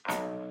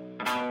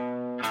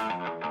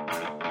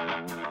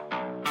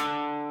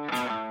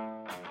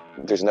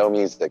there's no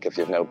music if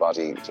you have no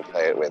body to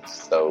play it with.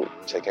 So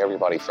take care of your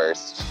body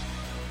first.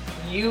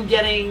 You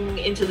getting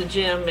into the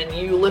gym and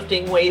you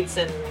lifting weights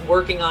and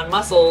working on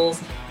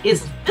muscles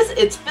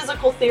it's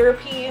physical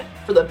therapy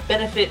for the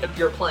benefit of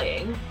your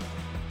playing.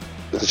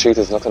 The truth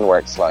is, nothing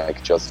works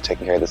like just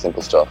taking care of the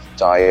simple stuff.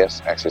 Diet,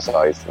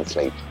 exercise, and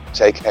sleep.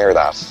 Take care of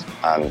that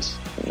and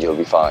you'll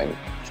be fine.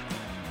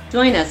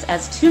 Join us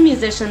as two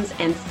musicians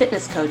and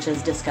fitness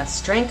coaches discuss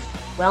strength,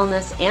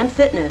 wellness, and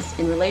fitness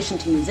in relation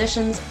to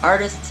musicians,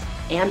 artists,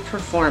 and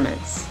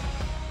performance.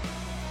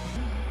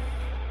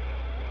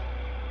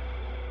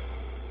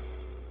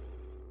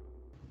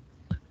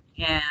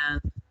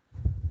 And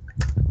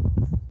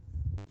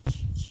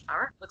all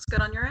right, looks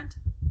good on your end?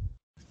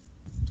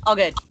 All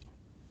good.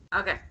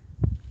 Okay.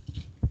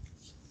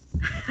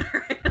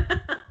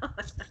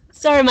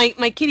 Sorry,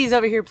 my kitty's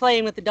over here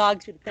playing with the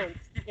dog through the fence.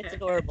 It's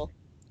adorable.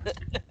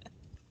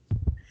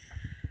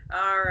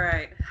 All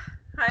right.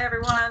 Hi,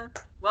 everyone.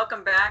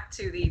 Welcome back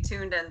to the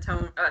Tuned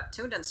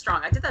and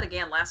Strong. I did that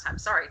again last time.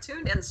 Sorry.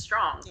 Tuned and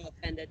Strong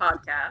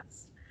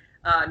podcast.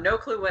 No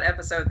clue what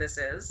episode this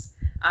is.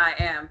 I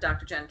am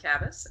Dr. Jen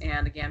Cabas,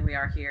 and again, we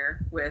are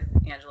here with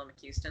Angela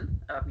McHouston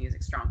of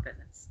Music Strong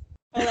Fitness.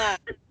 Hola.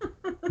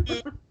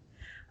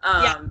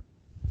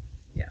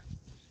 Yeah.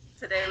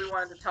 Today we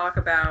wanted to talk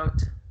about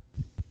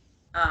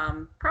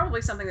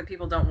probably something that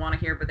people don't want to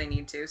hear, but they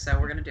need to, so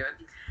we're going to do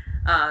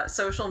it.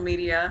 Social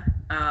media,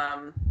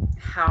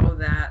 how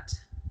that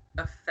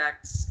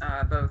affects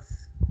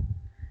both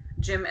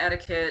gym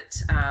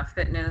etiquette,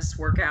 fitness,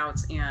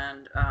 workouts,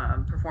 and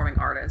performing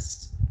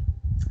artists,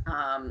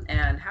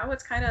 and how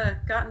it's kind of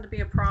gotten to be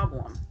a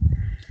problem.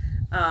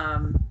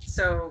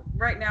 So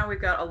right now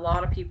we've got a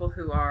lot of people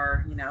who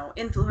are,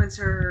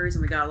 influencers,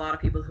 and we got a lot of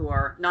people who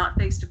are not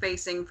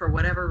face-to-facing for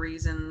whatever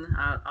reason,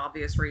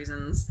 obvious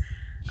reasons.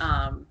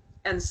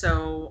 And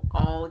so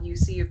all you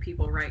see of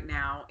people right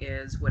now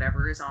is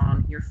whatever is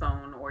on your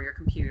phone or your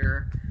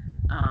computer,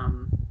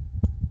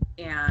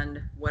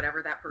 and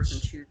whatever that person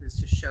chooses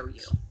to show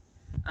you.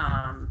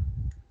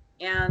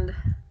 And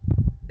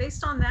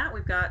based on that,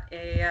 we've got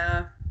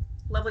a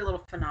lovely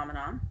little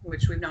phenomenon,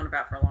 which we've known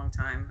about for a long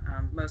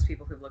time. Most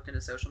people who've looked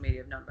into social media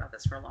have known about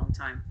this for a long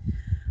time.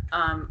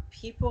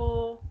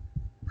 People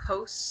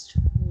post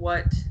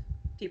what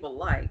people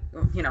like,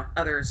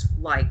 others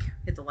like,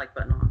 hit the like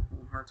button on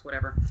hearts,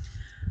 whatever.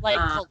 Like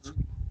culture.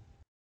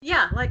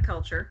 Yeah, like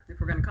culture,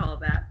 if we're going to call it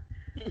that.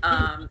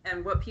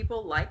 And what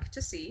people like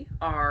to see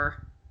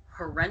are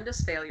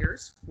horrendous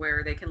failures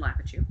where they can laugh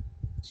at you.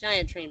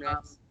 Giant train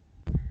wrecks.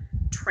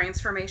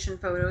 Transformation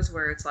photos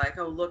where it's like,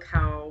 oh, look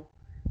how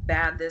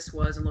bad this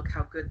was and look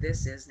how good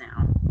this is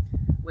now,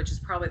 which is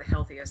probably the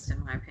healthiest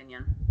in my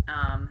opinion.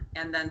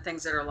 And then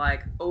things that are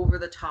like over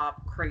the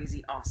top,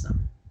 crazy,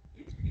 awesome.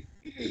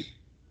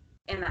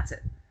 And that's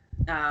it.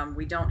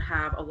 We don't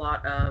have a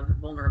lot of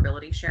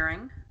vulnerability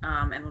sharing.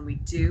 And when we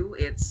do,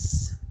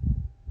 it's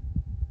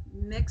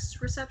mixed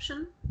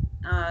reception.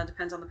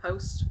 Depends on the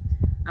post.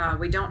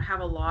 We don't have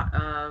a lot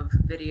of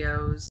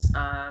videos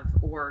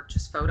or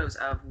just photos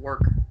of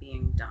work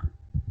being done.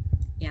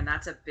 And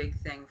that's a big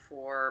thing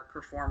for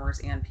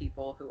performers and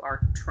people who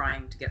are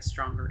trying to get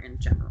stronger in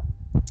general.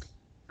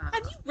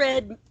 Have you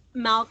read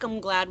Malcolm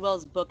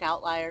Gladwell's book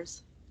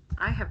Outliers?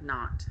 I have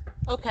not.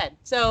 Okay,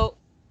 so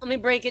let me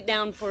break it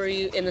down for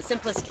you in the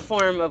simplest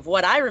form of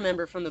what I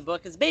remember from the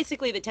book. Is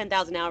basically the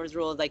 10,000 hours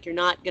rule is like you're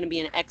not going to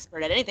be an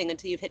expert at anything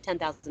until you've hit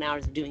 10,000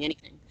 hours of doing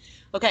anything.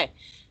 Okay.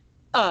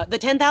 The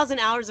 10,000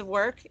 hours of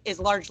work is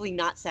largely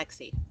not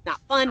sexy, not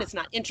fun. It's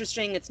not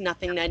interesting. It's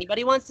nothing that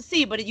anybody wants to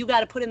see, but you got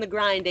to put in the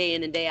grind day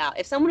in and day out.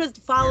 If someone was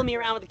to follow me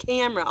around with a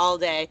camera all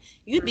day,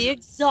 you'd be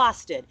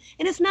exhausted.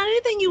 And it's not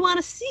anything you want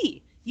to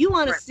see. You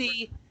want to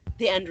see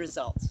the end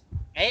result,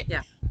 right?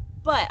 Yeah.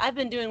 But I've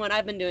been doing what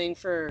I've been doing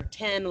for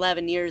 10,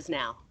 11 years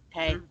now.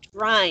 Okay.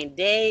 Grind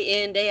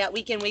day in, day out,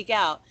 week in, week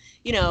out,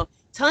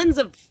 tons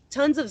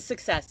of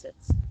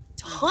successes,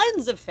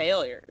 tons of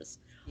failures.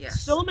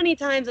 Yes. So many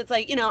times it's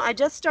like, I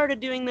just started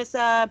doing this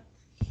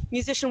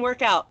musician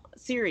workout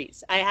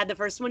series. I had the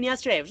first one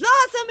yesterday. It was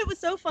awesome. It was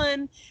so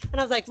fun. And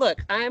I was like,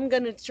 look, I'm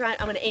going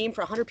to aim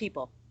for 100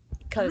 people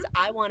because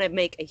I want to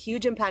make a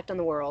huge impact on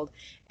the world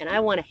and I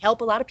want to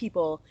help a lot of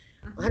people.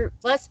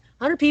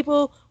 100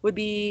 people would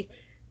be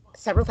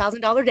several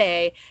 $1,000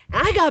 day.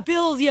 And I got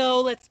bills,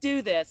 let's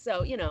do this.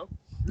 So,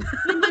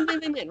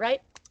 win,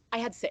 right? I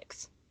had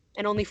 6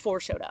 and only 4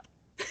 showed up.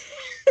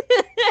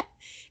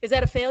 Is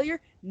that a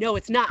failure? No,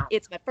 it's not.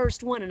 It's my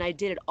first one, and I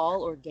did it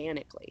all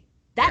organically.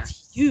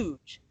 That's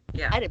huge.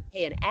 Yeah. I didn't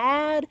pay an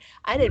ad.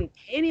 I didn't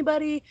pay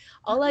anybody.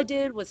 All I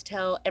did was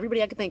tell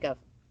everybody I could think of.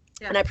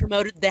 Yeah. And I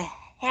promoted the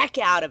heck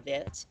out of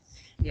it.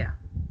 Yeah.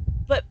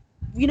 But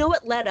you know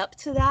what led up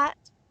to that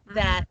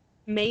that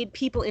made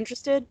people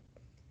interested?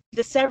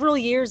 The several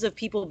years of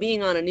people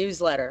being on a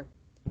newsletter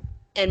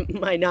and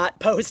my not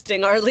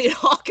posting hardly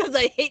at all because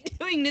I hate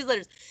doing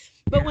newsletters.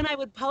 But Yeah. when I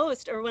would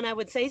post or when I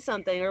would say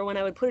something or when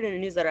I would put it in a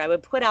newsletter, I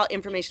would put out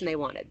information they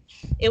wanted.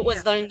 It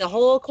was during the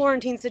whole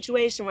quarantine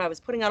situation where I was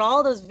putting out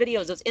all those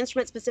videos, those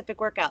instrument specific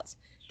workouts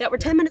that were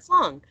 10 minutes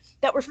long,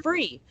 that were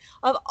free,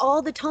 of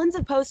all the tons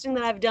of posting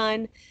that I've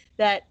done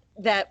that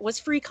was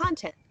free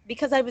content,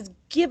 because I was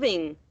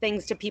giving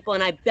things to people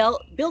and I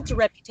built a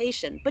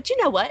reputation. But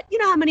you know what? You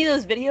know how many of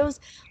those videos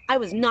I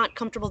was not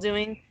comfortable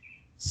doing?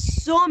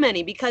 So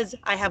many, because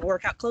I have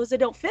workout clothes that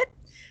don't fit.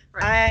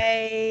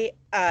 Right.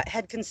 I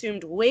had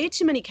consumed way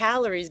too many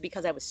calories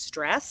because I was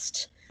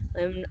stressed.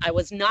 I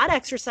was not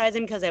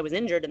exercising because I was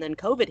injured, and then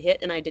COVID hit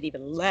and I did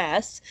even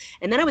less.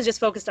 And then I was just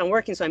focused on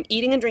working. So I'm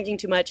eating and drinking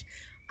too much.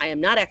 I am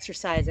not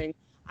exercising.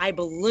 I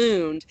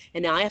ballooned,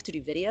 and now I have to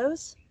do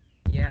videos.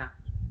 Yeah.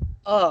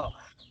 Oh,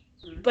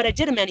 Mhm. but I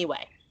did them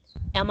anyway.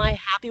 Am I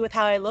happy with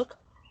how I look?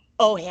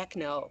 Oh, heck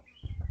no.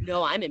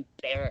 No, I'm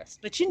embarrassed.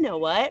 But you know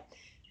what?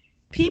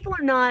 People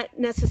are not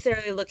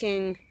necessarily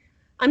looking,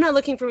 I'm not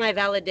looking for my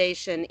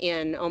validation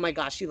in, oh my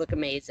gosh, you look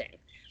amazing.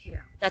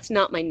 Yeah. That's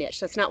not my niche.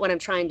 That's not what I'm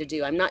trying to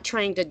do. I'm not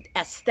trying to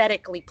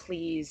aesthetically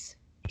please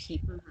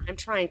people. Mhm. I'm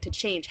trying to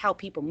change how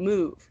people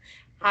move.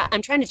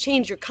 I'm trying to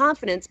change your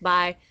confidence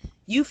by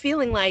you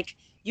feeling like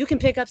you can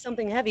pick up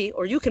something heavy,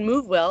 or you can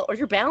move well, or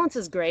your balance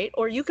is great,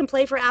 or you can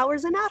play for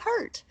hours and not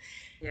hurt.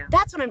 Yeah.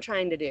 That's what I'm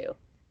trying to do.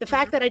 The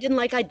fact that I didn't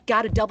like I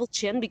got a double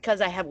chin because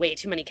I have way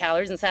too many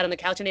calories and sat on the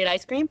couch and ate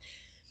ice cream,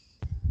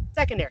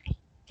 secondary.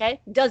 Okay.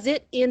 Does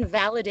it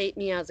invalidate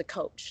me as a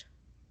coach?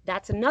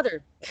 That's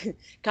another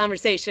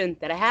conversation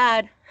that I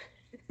had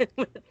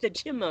with the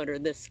gym owner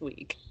this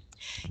week.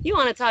 You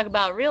want to talk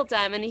about real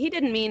time, and he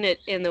didn't mean it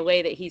in the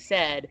way that he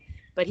said,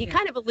 but he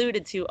kind of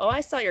alluded to, oh,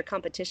 I saw your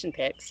competition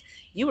pics.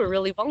 You were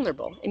really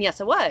vulnerable. And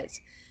yes, I was.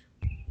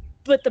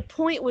 But the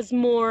point was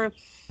more,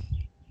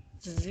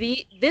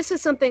 this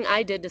is something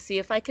I did to see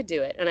if I could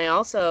do it. And I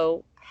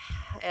also,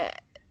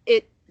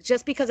 it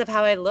just because of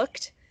how I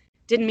looked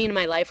didn't mean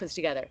my life was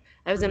together.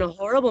 I was in a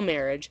horrible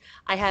marriage.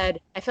 I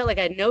felt like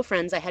I had no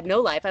friends. I had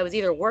no life. I was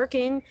either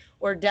working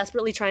or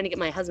desperately trying to get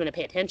my husband to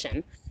pay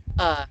attention.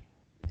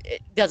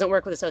 It doesn't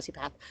work with a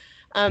sociopath.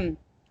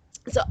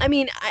 So, I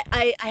mean,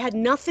 I had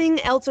nothing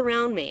else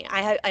around me.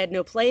 I had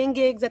no playing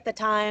gigs at the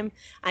time.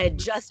 I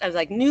was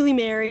like newly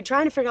married,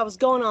 trying to figure out what's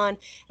going on.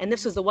 And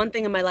this was the one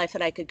thing in my life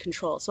that I could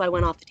control. So I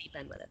went off the deep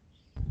end with it.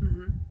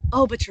 Mm-hmm.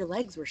 Oh, but your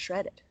legs were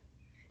shredded.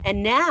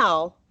 And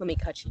now, let me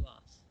cut you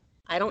off.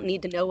 I don't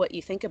need to know what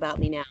you think about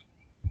me now.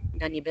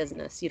 None of your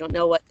business. You don't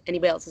know what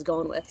anybody else is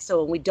going with.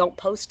 So when we don't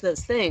post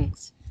those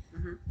things,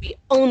 we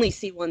only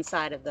see one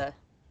side of the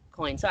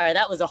coin. Sorry,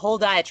 that was a whole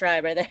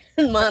diatribe right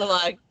there,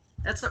 monologue.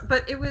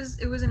 But it was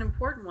an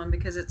important one,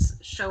 because it's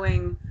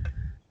showing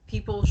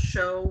people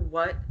show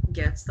what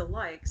gets the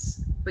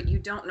likes, but you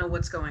don't know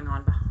what's going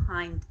on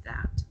behind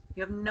that.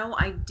 You have no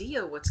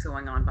idea what's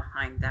going on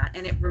behind that,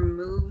 and it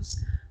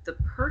removes the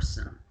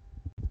person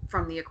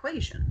from the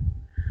equation.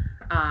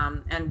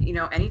 And you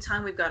know,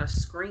 anytime we've got a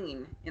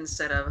screen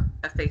instead of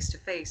a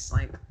face-to-face,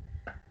 like,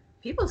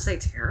 people say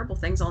terrible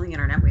things on the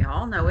internet. We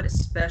all know it,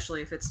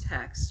 especially if it's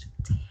text.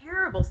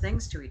 Terrible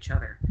things to each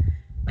other.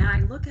 And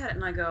I look at it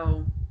and I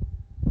go,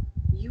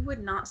 you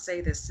would not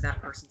say this to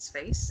that person's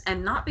face.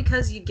 And not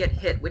because you'd get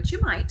hit, which you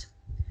might,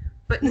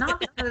 but not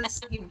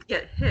because you'd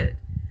get hit,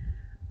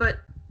 but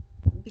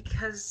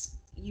because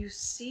you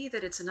see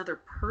that it's another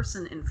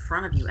person in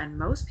front of you. And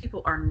most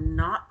people are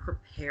not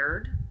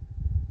prepared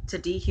to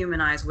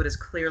dehumanize what is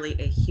clearly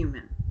a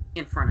human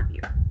in front of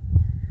you.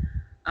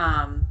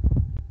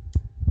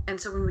 And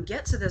so when we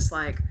get to this,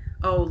 like,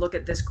 oh, look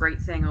at this great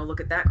thing, oh,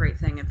 look at that great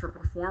thing, and for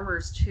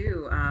performers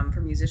too,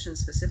 for musicians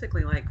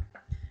specifically, like,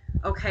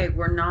 okay,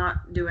 we're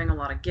not doing a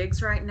lot of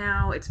gigs right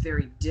now. It's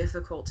very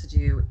difficult to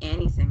do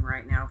anything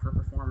right now for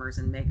performers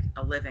and make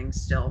a living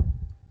still.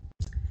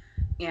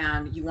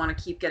 And you want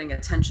to keep getting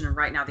attention, and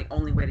right now the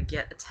only way to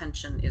get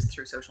attention is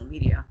through social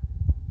media,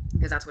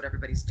 because that's what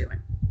everybody's doing.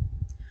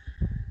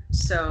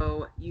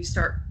 So you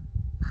start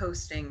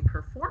posting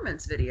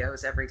performance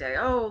videos every day.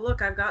 Oh,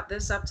 look, I've got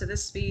this up to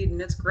this speed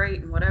and it's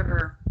great and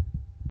whatever.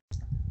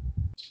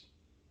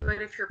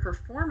 But if you're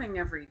performing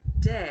every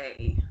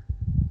day,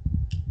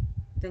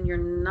 then you're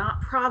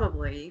not,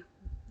 probably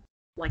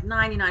like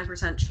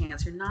 99%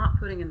 chance, you're not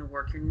putting in the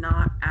work. You're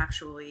not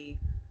actually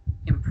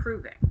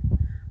improving.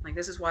 Like,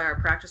 this is why our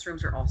practice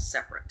rooms are all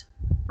separate,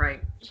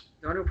 right? You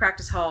go into a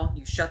practice hall,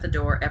 you shut the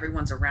door,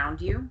 everyone's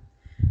around you.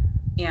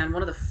 And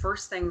one of the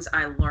first things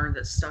I learned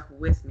that stuck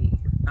with me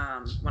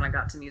when I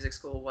got to music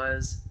school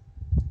was,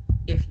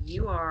 if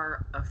you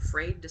are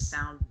afraid to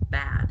sound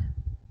bad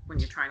when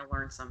you're trying to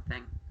learn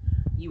something,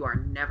 you are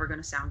never going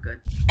to sound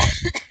good.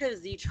 That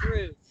is the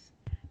truth.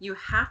 You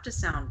have to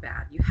sound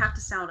bad. You have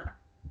to sound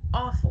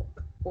awful,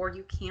 or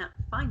you can't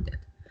find it.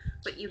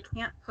 But you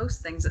can't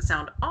post things that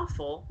sound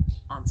awful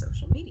on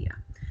social media.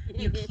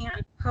 You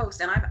can't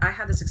post, and I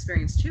had this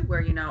experience too,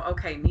 where, you know,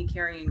 okay, me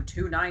carrying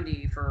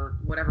 290 for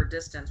whatever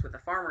distance with the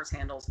farmer's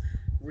handles,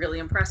 really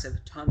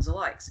impressive, tons of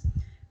likes.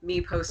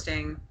 Me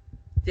posting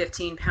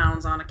 15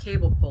 pounds on a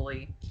cable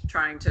pulley,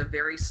 trying to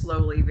very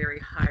slowly, very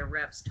high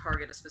reps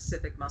target a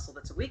specific muscle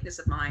that's a weakness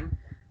of mine.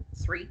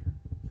 3,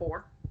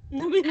 4.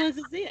 Nobody wants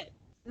to see it.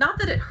 Not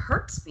that it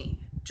hurts me,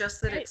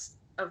 just that Right. it's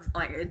of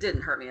like it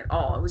didn't hurt me at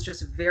all. It was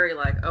just very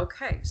like,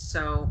 okay,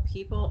 so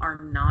people are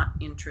not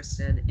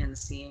interested in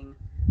seeing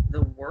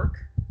the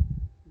work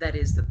that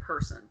is the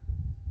person.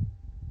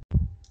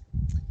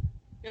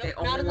 Nope, They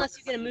only not want unless to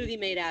you get a see- movie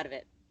made out of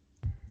it.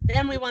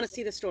 Then we want to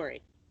see the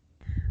story.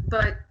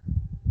 But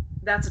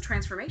that's a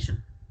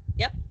transformation.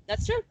 Yep,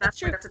 that's true. That's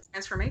true. That's a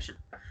transformation.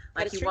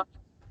 Like is you true. watch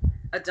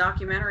a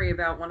documentary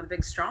about one of the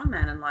big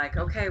strongmen and like,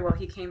 okay, well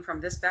he came from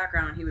this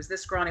background and he was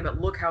this scrawny, but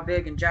look how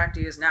big and jacked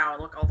he is now.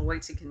 Look all the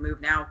weights he can move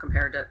now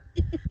compared to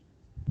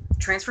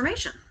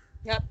transformation.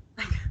 Yep.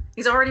 Like,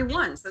 he's already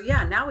won. So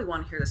yeah, now we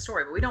want to hear the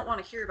story, but we don't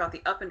want to hear about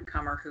the up and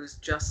comer who's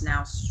just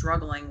now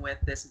struggling with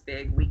this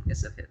big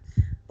weakness of his.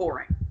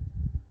 Boring.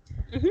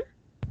 Mhm.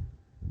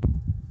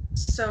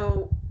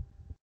 So,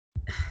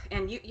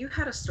 and you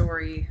had a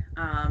story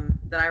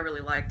that I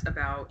really liked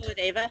about. With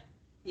Ava,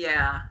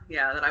 Yeah,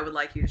 that I would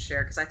like you to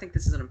share because I think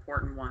this is an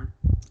important one.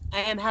 I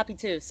am happy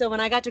to. So when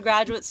I got to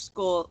graduate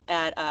school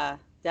at,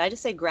 did I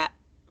just say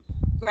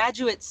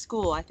graduate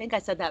school? I think I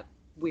said that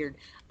weird.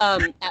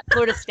 At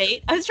Florida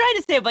State. I was trying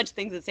to say a bunch of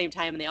things at the same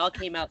time, and they all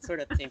came out sort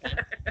of at the same time.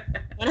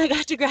 When I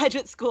got to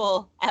graduate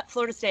school at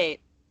Florida State,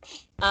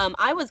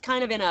 I was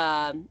kind of in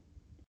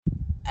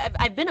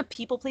I've been a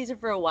people pleaser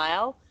for a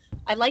while.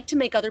 I like to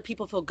make other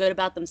people feel good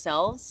about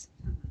themselves,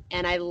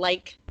 and I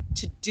like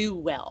to do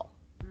well.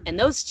 And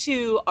those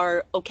two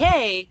are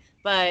okay,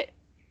 but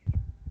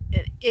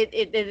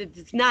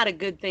it's not a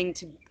good thing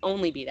to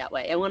only be that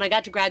way. And when I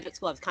got to graduate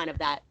school, I was kind of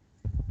that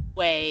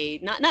way,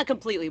 not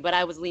completely, but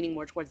I was leaning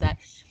more towards that.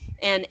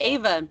 And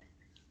Ava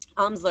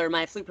Omsler,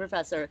 my flute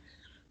professor,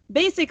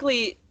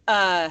 basically,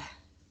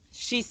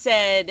 she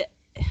said,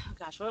 oh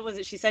gosh, what was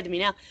it she said to me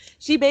now?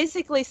 She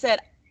basically said,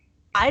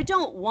 I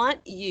don't want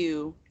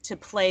you to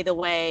play the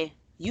way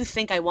you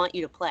think I want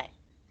you to play.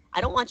 I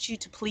don't want you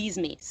to please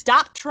me.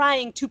 Stop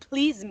trying to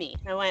please me.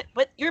 And I went,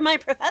 but you're my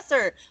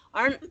professor.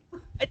 Isn't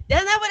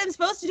that what I'm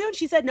supposed to do? And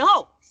she said,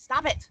 no,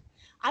 stop it.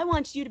 I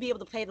want you to be able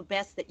to play the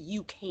best that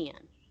you can,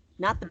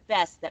 not the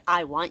best that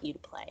I want you to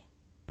play.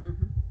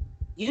 Mhm.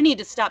 You need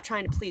to stop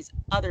trying to please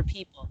other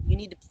people. You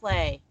need to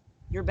play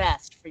your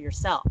best for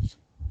yourself.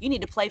 You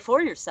need to play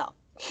for yourself.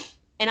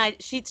 And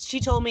she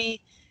told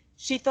me,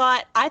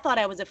 I thought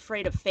I was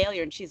afraid of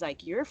failure. And she's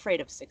like, you're afraid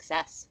of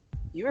success.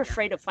 You're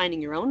afraid of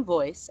finding your own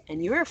voice,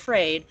 and you're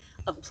afraid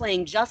of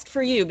playing just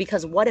for you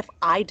because what if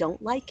I don't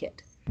like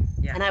it?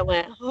 Yeah. And I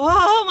went,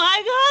 oh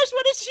my gosh,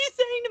 what is she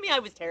saying to me? I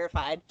was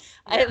terrified.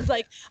 I Yeah. was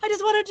like, I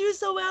just want to do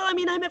so well. I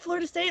mean, I'm at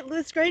Florida State,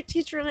 this great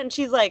teacher. And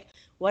she's like,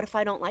 what if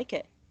I don't like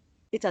it?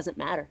 It doesn't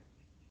matter.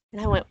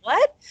 And I went,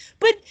 what?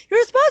 But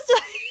you're supposed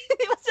to.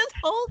 It was this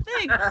whole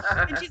thing.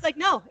 And she's like,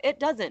 no, it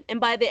doesn't. And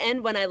by the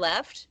end, when I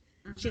left,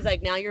 she's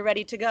like, now you're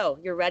ready to go.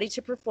 You're ready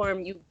to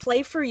perform. You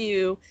play for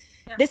you.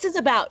 Yeah. This is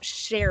about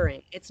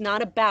sharing. It's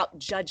not about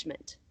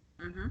judgment.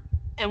 Mm-hmm.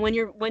 And when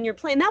you're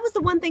playing, that was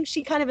the one thing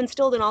she kind of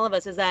instilled in all of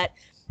us is that,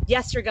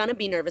 yes, you're going to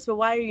be nervous, but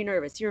why are you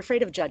nervous? You're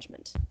afraid of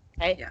judgment.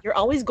 Okay. Yeah. You're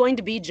always going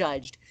to be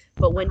judged.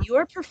 But when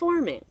you're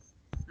performing,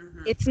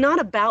 Mm-hmm. it's not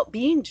about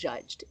being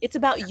judged. It's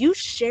about you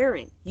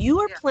sharing. You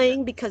are Yeah.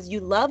 playing because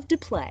you love to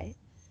play.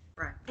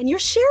 Right. And you're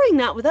sharing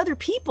that with other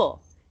people.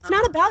 It's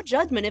not Uh-huh. about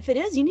judgment. If it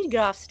is, you need to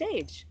get off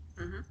stage.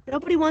 Mm-hmm.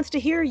 Nobody wants to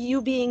hear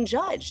you being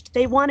judged.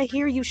 They want to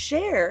hear you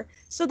share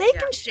so they Yeah.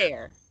 can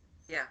share.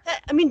 Yeah.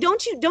 I mean,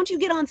 don't you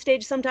get on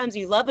stage sometimes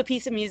and you love a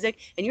piece of music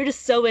and you're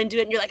just so into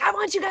it and you're like, I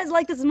want you guys to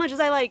like this as much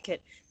as I like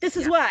it. This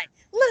is Yeah. why.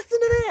 Listen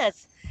to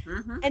this.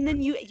 Mm-hmm. And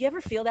then you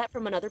ever feel that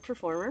from another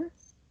performer?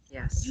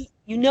 Yes.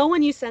 You know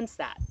when you sense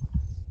that.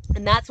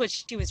 And that's what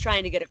she was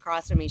trying to get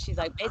across to me. She's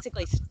like,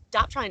 basically,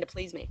 stop trying to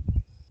please me.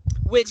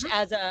 Which,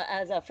 as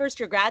a first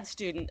year grad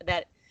student,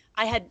 that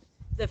I had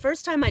the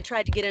first time I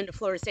tried to get into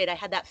Florida State, I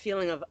had that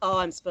feeling of, oh,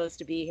 I'm supposed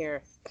to be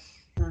here.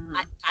 Mm-hmm.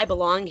 I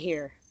belong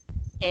here.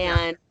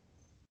 And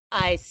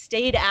I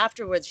stayed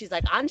afterwards. She's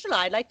like, Angela,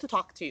 I'd like to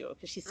talk to you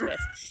because she's Swiss.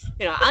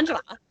 You know,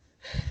 Angela,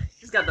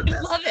 She's got the I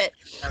best love it.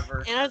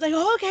 ever. And I was like,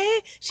 oh,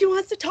 okay. She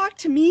wants to talk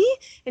to me.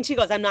 And she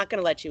goes, I'm not going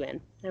to let you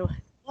in. And I went,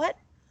 what?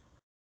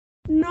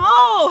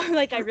 No.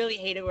 Like, I really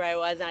hated where I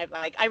was. And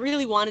I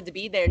really wanted to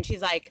be there. And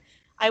she's like,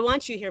 I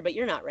want you here, but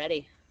you're not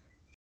ready.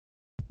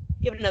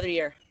 Give it another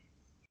year.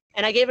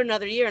 And I gave it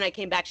another year and I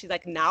came back. She's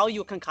like, now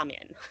you can come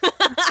in.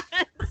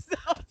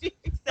 So she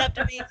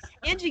accepted me.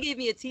 And she gave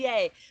me a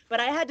TA. But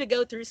I had to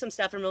go through some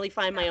stuff and really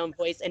find my own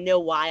voice and know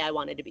why I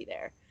wanted to be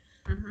there.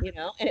 Mm-hmm. You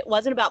know, and it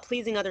wasn't about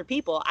pleasing other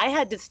people. I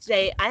had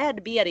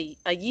to be at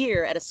a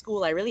year at a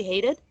school I really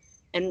hated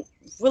and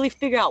really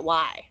figure out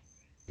why.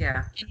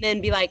 Yeah. And then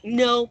be like,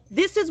 no,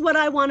 this is what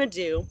I want to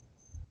do.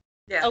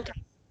 Yeah. Okay.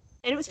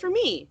 And it was for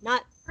me,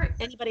 not Right.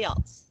 anybody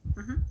else.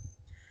 Mm-hmm.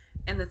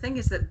 And the thing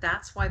is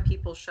that's why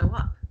people show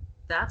up.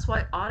 That's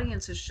why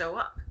audiences show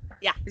up.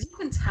 Yeah. Because you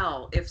can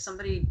tell if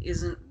somebody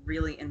isn't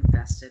really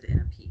invested in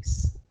a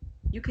piece.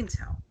 You can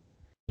tell.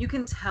 You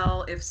can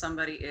tell if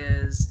somebody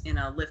is in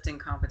a lifting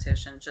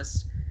competition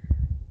just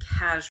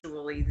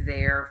casually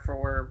there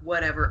for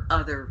whatever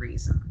other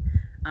reason.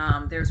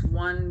 There's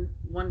one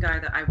guy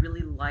that I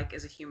really like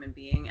as a human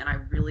being, and I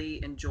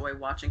really enjoy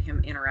watching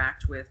him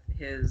interact with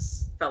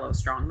his fellow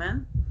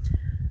strongmen.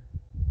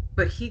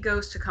 But he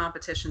goes to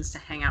competitions to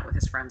hang out with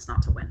his friends,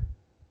 not to win.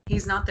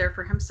 He's not there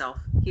for himself.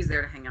 He's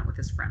there to hang out with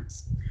his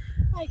friends,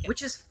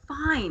 which is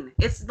fine.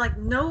 It's like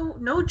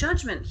no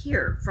judgment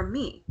here from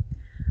me.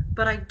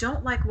 But I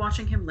don't like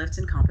watching him lift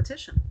in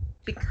competition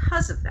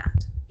because of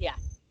that. Yeah.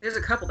 There's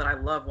a couple that I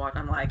love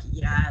watching. I'm like,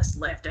 yes,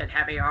 lift it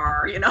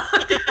heavier, you know.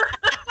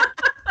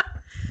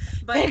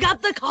 But Pick up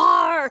the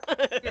car.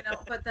 you know,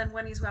 but then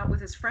when he's out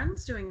with his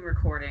friends doing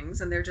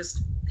recordings and they're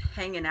just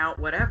hanging out,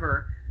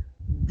 whatever,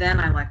 then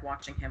I like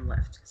watching him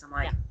lift because I'm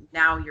like,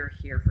 now you're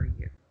here for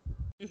you.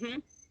 Mm-hmm.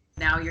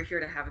 Now you're here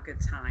to have a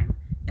good time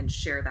and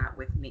share that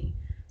with me.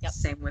 Yep.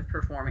 Same with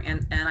performing,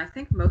 and I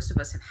think most of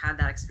us have had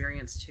that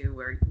experience too,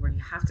 where you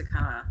have to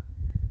kind of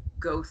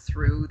go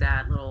through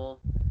that little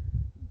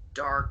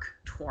dark,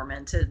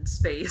 tormented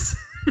space,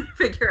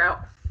 figure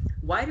out,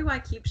 why do I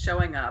keep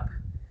showing up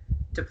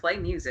to play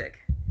music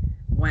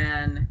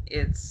when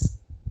it's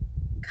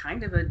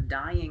kind of a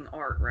dying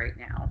art right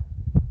now?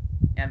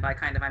 And by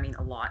kind of, I mean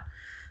a lot.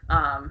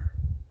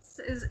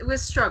 It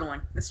was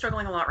struggling. It's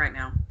struggling a lot right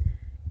now.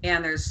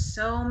 And there's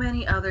so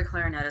many other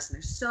clarinetists and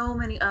there's so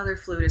many other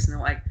flutists, and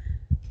they're like,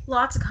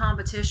 lots of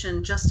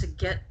competition just to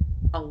get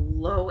a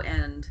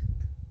low-end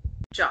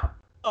job.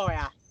 Oh,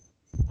 yeah.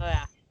 Oh,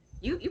 yeah.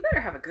 You better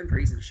have a good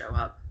reason to show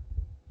up.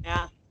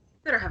 Yeah. You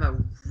better have a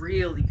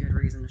really good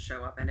reason to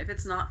show up. And if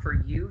it's not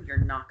for you, you're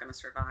not going to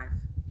survive.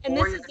 And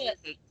or this you're is going to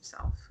hate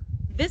yourself.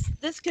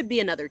 This could be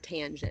another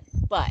tangent,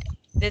 but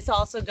this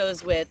also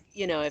goes with,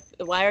 you know,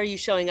 why are you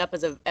showing up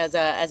as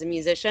a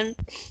musician?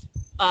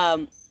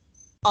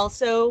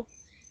 Also,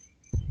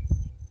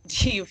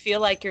 do you feel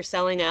like you're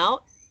selling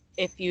out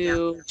if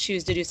you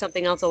choose to do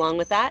something else along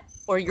with that,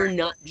 or you're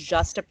not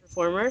just a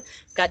performer?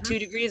 Got 2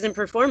 degrees in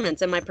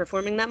performance. Am I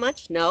performing that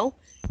much? No.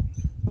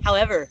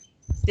 However,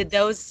 did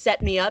those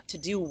set me up to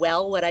do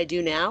well what I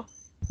do now?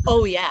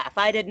 Oh yeah. If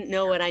I didn't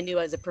know what I knew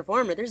as a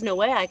performer, there's no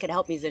way I could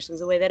help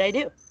musicians the way that I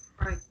do.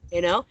 Right.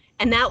 You know,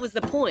 and that was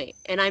the point.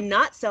 And I'm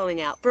not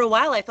selling out. For a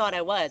while, I thought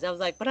I was. I was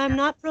like, but I'm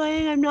not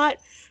playing. I'm not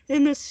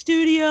in the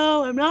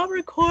studio. I'm not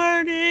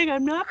recording.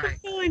 I'm not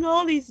fulfilling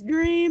all these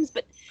dreams.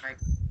 But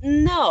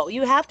no,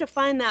 you have to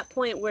find that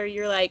point where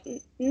you're like,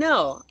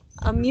 no,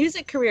 a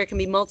music career can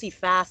be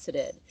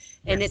multifaceted,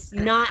 and it's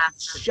not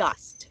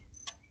just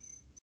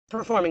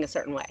performing a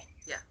certain way.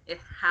 Yeah, it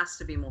has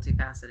to be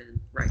multifaceted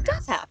right now. It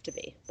does have to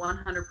be.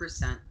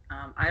 100%.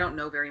 I don't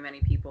know very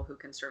many people who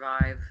can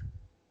survive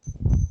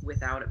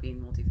without it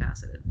being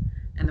multifaceted.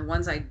 And the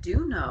ones I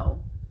do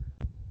know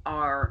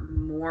are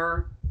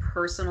more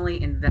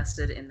personally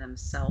invested in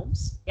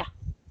themselves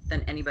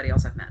than anybody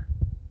else I've met.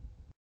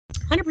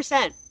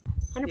 100%.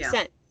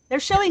 100%. They're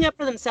showing up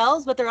for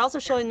themselves, but they're also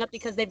showing up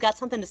because they've got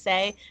something to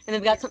say and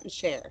they've got something to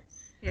share.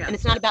 Yeah. And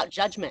it's not about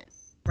judgment.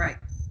 Right.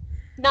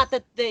 Not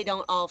that they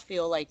don't all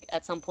feel like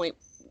at some point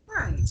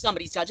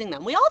somebody's judging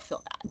them. We all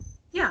feel that.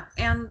 Yeah,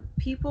 and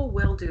people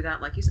will do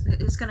that. Like you said,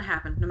 it's going to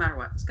happen no matter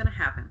what. It's going to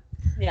happen.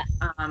 Yeah.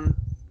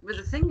 But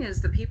the thing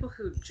is, the people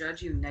who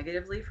judge you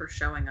negatively for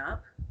showing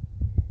up,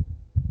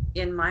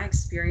 in my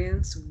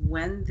experience,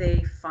 when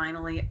they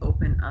finally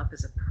open up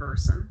as a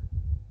person,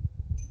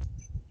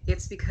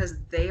 it's because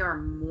they are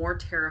more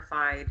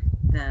terrified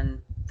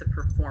than the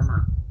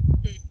performer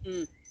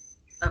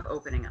of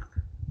opening up.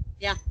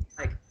 Yeah.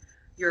 Like,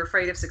 you're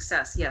afraid of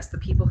success. Yes, the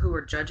people who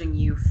are judging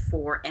you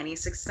for any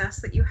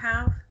success that you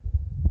have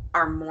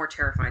are more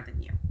terrified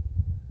than you.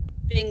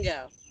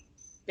 Bingo.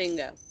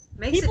 Bingo.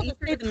 People who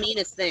say the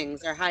meanest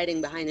things are hiding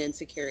behind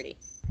insecurity.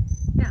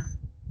 Yeah.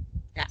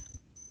 Yeah.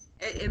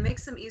 It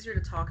makes them easier to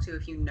talk to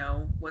if you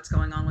know what's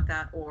going on with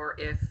that, or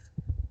if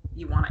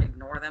you want to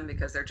ignore them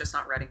because they're just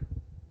not ready.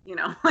 You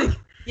know, like,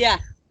 yeah,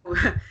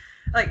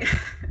 like,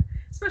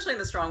 especially in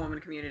the strong woman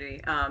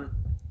community,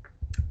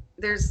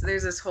 there's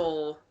this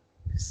whole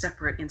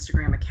separate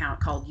Instagram account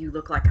called "You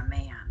Look Like a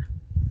Man."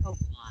 Oh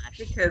gosh!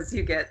 Because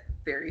you get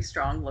very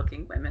strong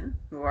looking women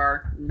who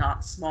are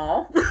not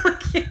small,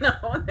 you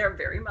know, they're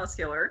very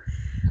muscular,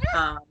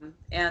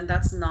 and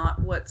that's not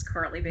what's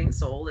currently being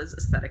sold as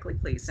aesthetically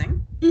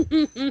pleasing.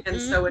 And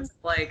so it's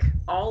like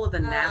all of the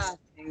nasty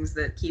things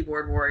that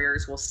keyboard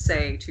warriors will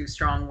say to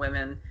strong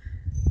women,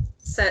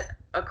 set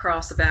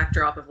across a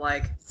backdrop of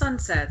like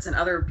sunsets and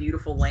other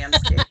beautiful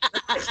landscapes.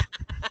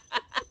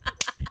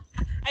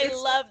 I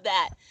love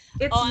that.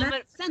 I'm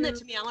gonna send that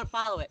to me. I want to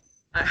follow it.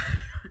 I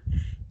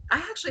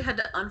actually had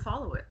to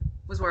unfollow it,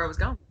 was where I was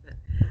going with it.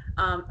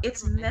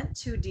 It's meant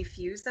to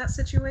diffuse that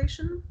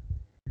situation,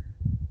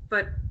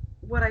 but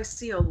what I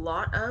see a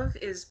lot of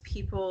is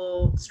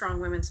people, strong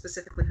women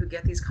specifically, who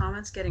get these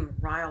comments getting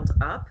riled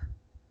up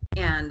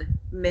and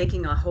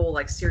making a whole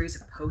like series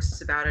of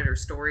posts about it or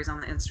stories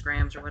on the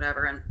Instagrams or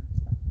whatever. And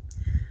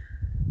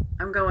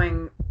I'm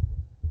going,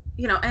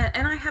 you know,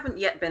 and I haven't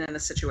yet been in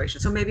this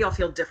situation, so maybe I'll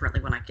feel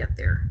differently when I get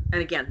there.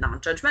 And again,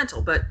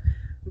 non-judgmental, but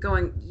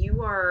going,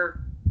 you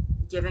are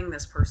giving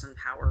this person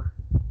power.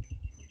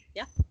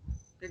 Yeah.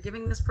 You're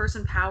giving this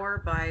person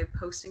power by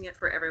posting it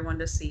for everyone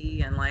to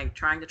see and like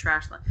trying to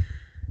trash them.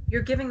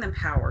 You're giving them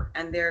power,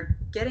 and they're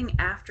getting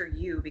after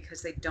you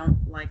because they don't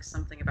like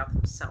something about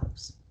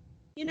themselves.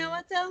 You know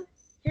what, though?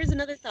 Here's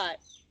another thought.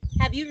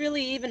 Have you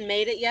really even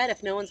made it yet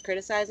if no one's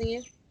criticizing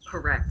you?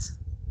 Correct.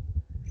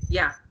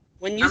 Yeah.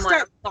 When you I'm start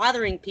like-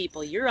 bothering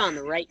people, you're on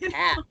the right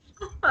path.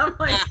 I'm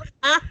like,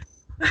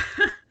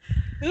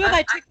 Who have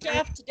I ticked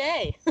off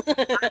today?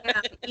 I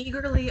am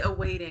eagerly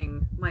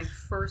awaiting my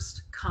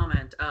first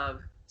comment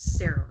of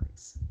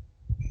steroids.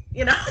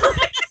 You know?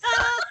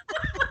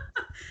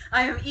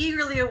 I am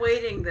eagerly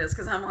awaiting this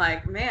because I'm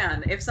like,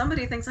 man, if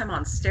somebody thinks I'm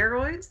on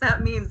steroids,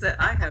 that means that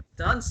I have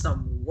done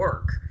some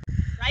work.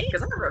 Right?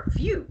 Because I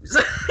refuse.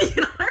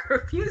 You know, I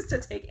refuse to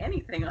take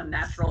anything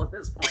unnatural at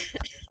this point.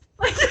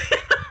 Like,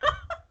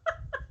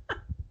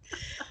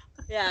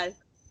 Yeah.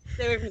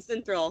 Stay away from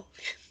Synthroid.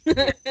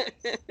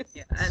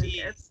 yeah, and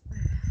Jeez. it's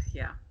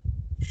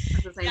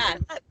It's the same Yeah,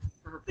 thing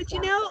for but you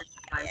porn. know,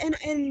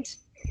 and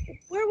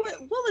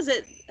what was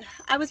it?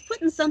 I was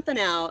putting something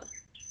out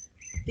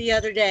the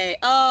other day.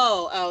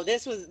 Oh,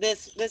 this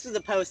was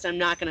a post I'm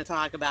not going to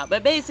talk about.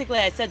 But basically,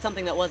 I said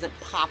something that wasn't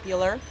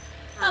popular.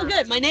 Oh,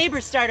 good. My neighbor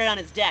started on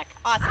his deck.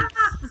 Awesome.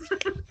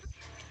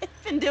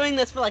 I've been doing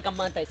this for like a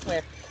month, I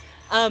swear.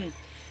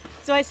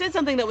 So I said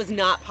something that was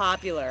not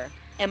popular.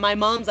 And my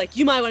mom's like,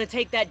 you might want to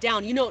take that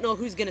down. You don't know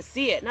who's going to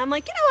see it. And I'm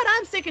like, you know what?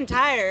 I'm sick and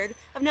tired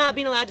of not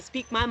being allowed to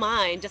speak my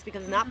mind just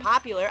because it's not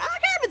popular. I don't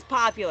care if it's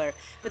popular.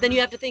 But then you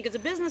have to think, as a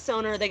business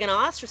owner, are they going to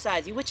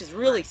ostracize you? Which is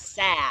really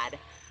sad,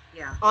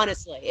 Yeah.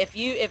 honestly. If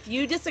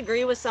you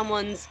disagree with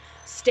someone's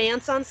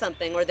stance on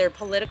something or their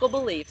political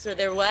beliefs or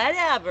their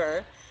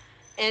whatever,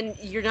 and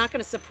you're not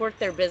going to support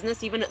their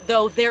business, even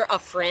though they're a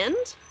friend,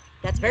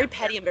 that's very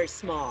petty and very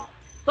small.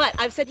 But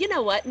I've said, you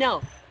know what? No,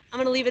 I'm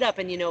going to leave it up.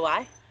 And you know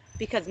why?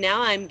 Because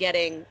now I'm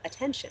getting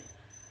attention.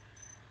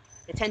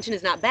 Attention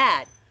is not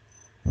bad.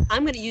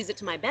 I'm going to use it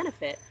to my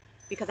benefit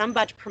because I'm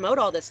about to promote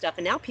all this stuff,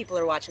 and now people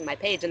are watching my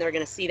page and they're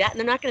going to see that, and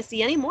they're not going to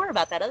see any more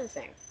about that other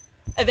thing.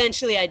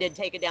 Eventually I did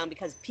take it down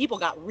because people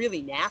got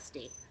really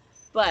nasty.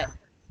 But,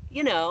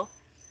 you know,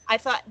 I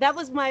thought that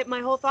was my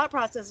whole thought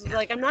process was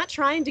like, I'm not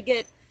trying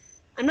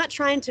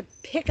to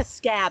pick a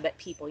scab at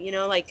people, you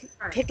know, like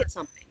pick at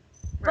something.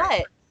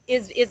 Right. But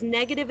is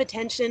negative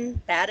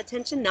attention bad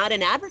attention? Not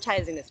in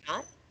advertising, it's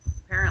not.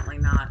 Apparently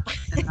not.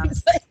 And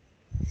that's,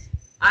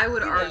 I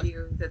would Yeah.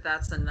 argue that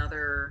that's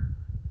another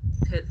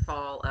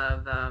pitfall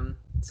of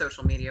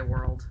social media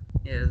world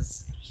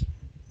is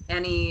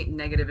any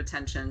negative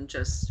attention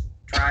just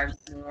drives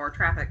more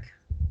traffic.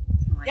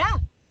 Like, Yeah.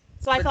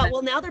 So I But thought, then-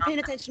 well, now they're paying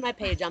attention to my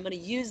page. I'm going to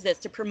use this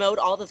to promote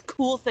all the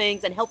cool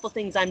things and helpful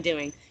things I'm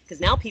doing because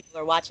now people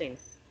are watching.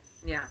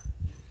 Yeah.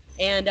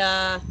 And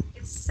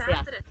It's sad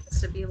Yeah. that it has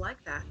to be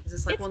like that. 'Cause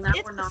it's like, it's, well, now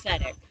it's we're not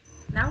pathetic.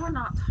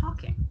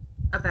 talking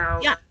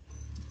about Yeah.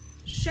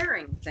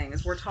 sharing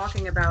things. We're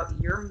talking about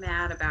you're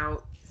mad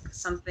about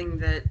something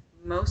that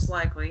most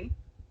likely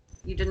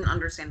you didn't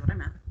understand what I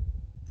meant.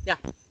 Yeah.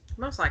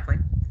 Most likely.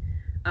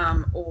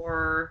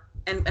 Or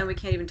and we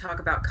can't even talk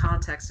about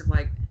context of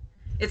like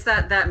it's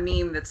that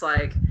meme that's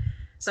like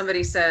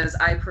somebody says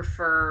I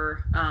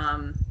prefer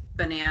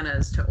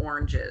bananas to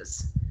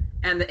oranges.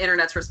 And the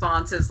internet's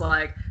response is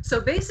like,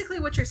 so basically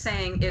what you're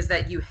saying is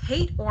that you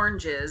hate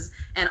oranges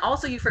and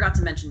also you forgot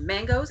to mention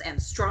mangoes and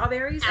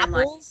strawberries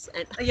Apples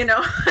and and like, you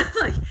know,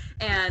 like,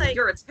 and Like-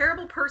 you're a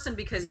terrible person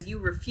because you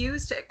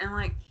refuse to, and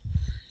like,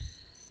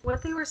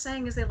 what they were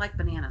saying is they like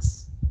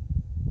bananas.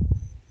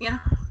 You know?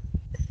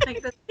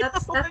 Like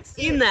that's I've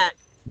seen that.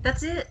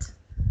 That's it.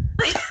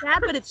 It's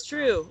sad, but it's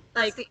true.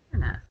 That's Like, the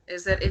internet,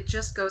 is that it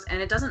just goes, and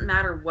it doesn't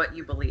matter what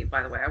you believe,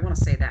 by the way. I want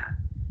to say that.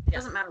 It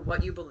doesn't matter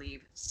what you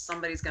believe,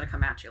 somebody's going to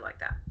come at you like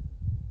that.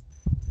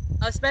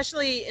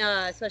 especially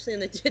in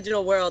the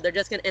digital world, they're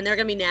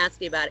gonna be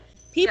nasty about it.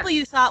 People Yeah.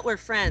 you thought were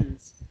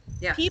friends.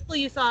 Yeah. People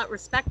you thought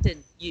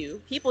respected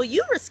you. People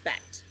you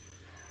respect.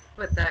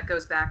 But that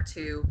goes back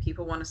to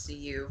people want to see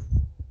you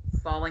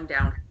falling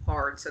down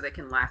hard so they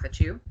can laugh at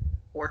you,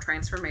 or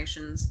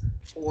transformations,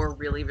 or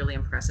really, really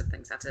impressive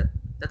things. That's it.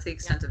 That's the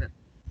extent of it.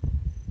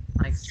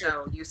 Like, It's true.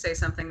 so you say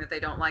something that they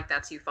don't like,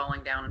 that's you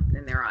falling down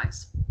in their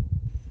eyes.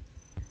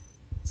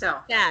 So,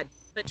 Sad,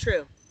 but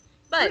true.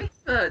 But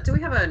do we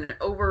have an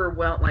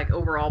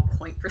overall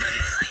point for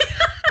this?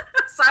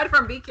 Aside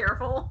from be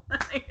careful.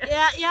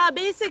 yeah,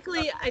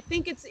 basically I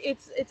think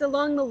it's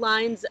along the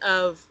lines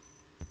of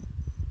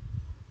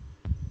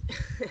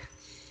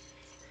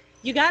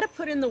you got to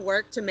put in the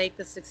work to make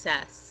the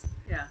success.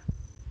 Yeah.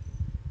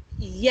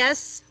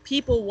 Yes,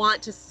 people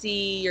want to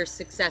see your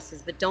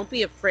successes, but don't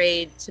be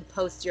afraid to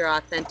post your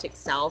authentic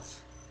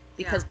self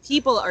because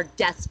people are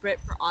desperate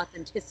for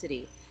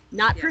authenticity.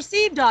 Not Yeah.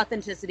 perceived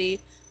authenticity,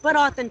 but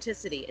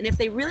authenticity. And if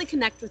they really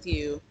connect with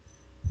you,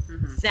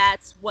 Mhm.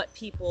 that's what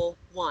people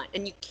want.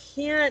 And you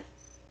can't,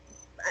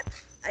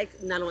 I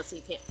don't want to say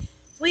you can't.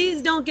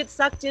 Please don't get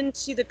sucked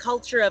into the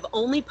culture of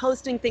only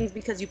posting things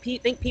because you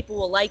think people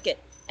will like it.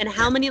 And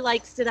how many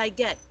likes did I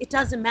get? It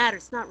doesn't matter.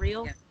 It's not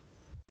real.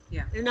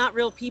 Yeah. They're not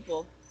real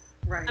people.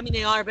 Right. I mean,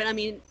 they are, but I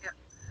mean,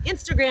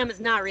 Instagram is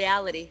not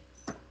reality.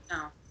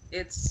 No,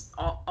 it's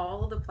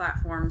all of the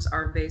platforms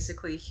are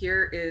basically,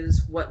 here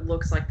is what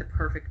looks like the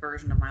perfect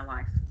version of my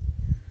life.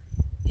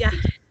 Yeah. Be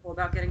careful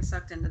about getting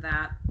sucked into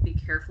that. Be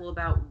careful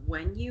about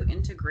when you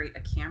integrate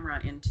a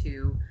camera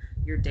into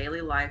your daily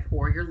life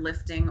or your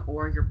lifting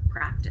or your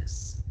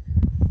practice.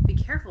 Be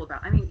careful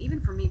about, I mean, even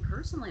for me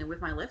personally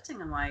with my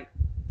lifting, I'm like,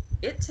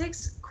 it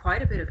takes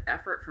quite a bit of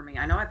effort for me.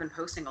 I know I've been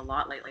posting a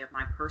lot lately of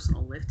my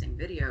personal lifting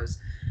videos.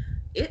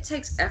 It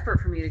takes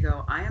effort for me to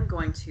go, I am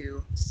going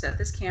to set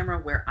this camera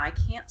where I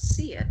can't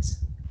see it,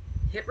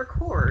 hit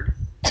record,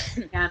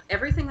 and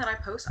everything that I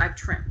post, I've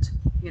trimmed.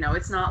 You know,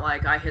 it's not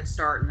like I hit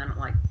start and then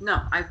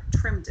no, I've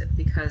trimmed it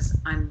because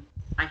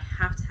I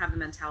have to have the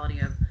mentality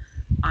of,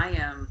 I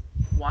am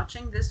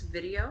watching this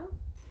video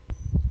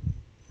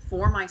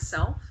for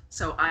myself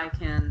so I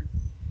can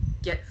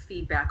get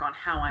feedback on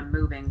how I'm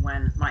moving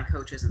when my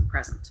coach isn't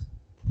present.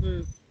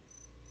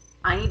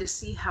 I need to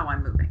see how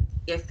I'm moving.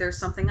 If there's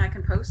something I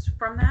can post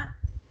from that,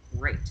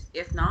 great.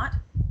 If not,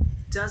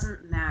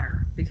 doesn't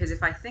matter. Because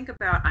if I think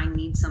about I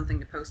need something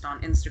to post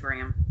on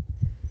Instagram,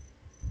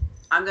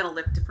 I'm going to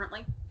lift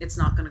differently. It's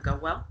not going to go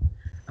well.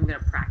 I'm going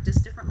to practice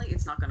differently.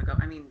 It's not going to go.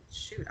 I mean,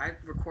 shoot, I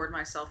record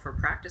myself for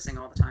practicing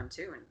all the time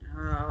too.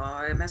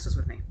 And it messes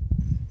with me.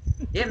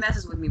 It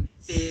messes with me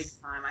big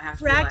time. I have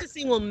to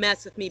Practicing will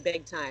mess with me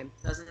big time.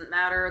 Doesn't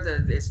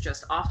matter. It's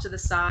just off to the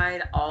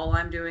side. All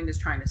I'm doing is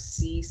trying to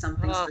see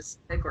something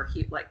specific or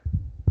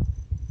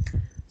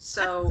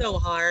so. That's so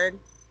hard.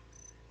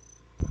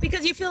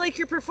 Because you feel like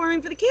you're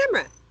performing for the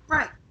camera.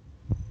 Right.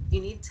 You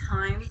need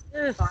time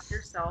by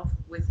yourself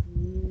with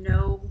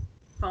no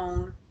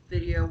phone,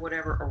 video,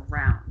 whatever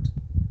around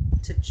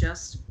to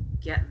just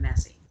get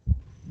messy.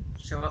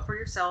 Show up for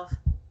yourself.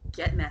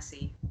 Get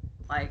messy.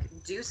 Like,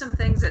 do some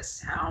things that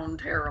sound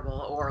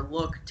terrible or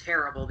look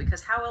terrible,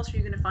 because how else are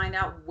you going to find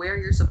out where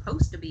you're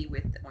supposed to be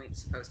with when you're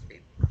supposed to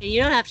be? And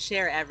you don't have to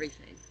share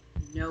everything.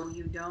 No,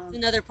 you don't. It's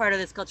another part of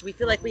this culture. We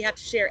feel like we have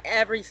to share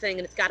everything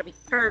and it's got to be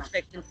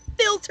perfect and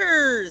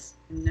filters.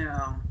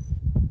 No.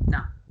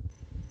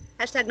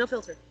 Hashtag no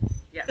filter.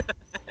 Yeah.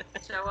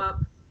 Show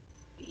up,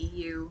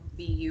 be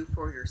you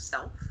for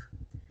yourself.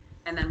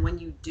 And then when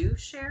you do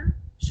share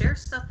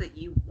stuff that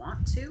you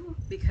want to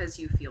because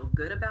you feel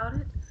good about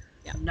it.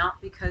 Yeah.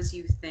 Not because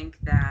you think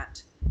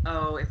that,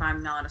 oh, if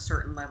I'm not a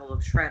certain level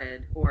of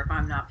shredded or if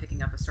I'm not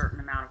picking up a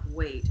certain amount of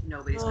weight,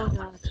 nobody's going to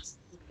like this.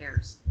 Who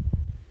cares?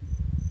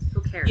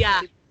 Who cares? Yeah.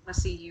 People want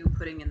to see you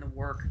putting in the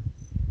work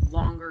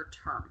longer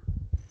term.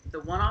 The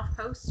one-off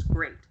posts,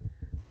 great.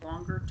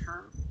 Longer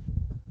term.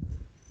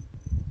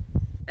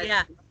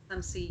 Yeah. Let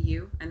them see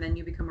you, and then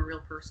you become a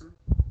real person.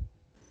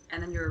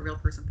 And then you're a real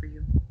person for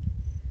you.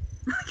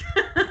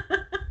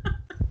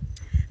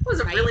 It was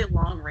a really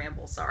long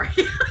ramble, sorry.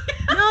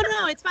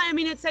 No, it's fine. I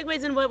mean, it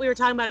segues into what we were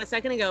talking about a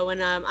second ago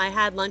when I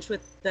had lunch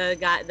with the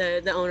guy,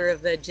 the owner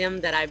of the gym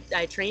that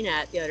I train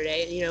at the other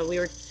day. And, you know, we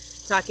were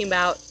talking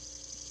about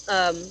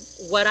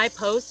what I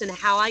post and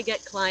how I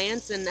get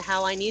clients and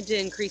how I need to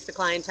increase the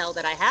clientele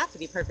that I have, to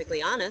be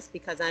perfectly honest,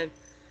 because I'm,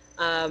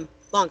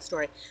 long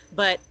story,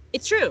 but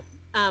it's true.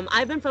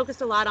 I've been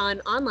focused a lot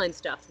on online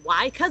stuff.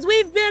 Why? Because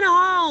we've been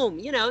home,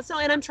 you know,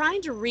 and I'm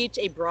trying to reach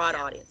a broad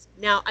audience.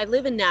 Now, I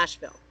live in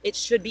Nashville. It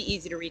should be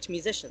easy to reach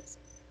musicians.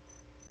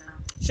 No.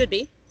 Should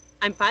be.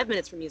 I'm 5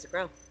 minutes from Music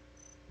Row.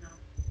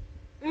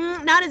 No.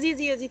 Not as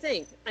easy as you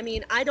think. I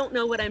mean, I don't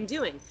know what I'm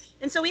doing.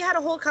 And so we had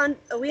a whole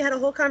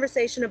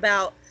conversation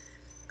about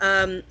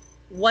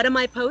what am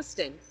I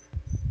posting?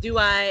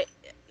 Am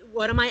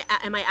I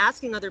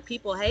asking other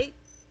people, hey,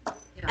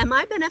 am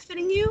I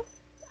benefiting you?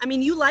 I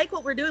mean, you like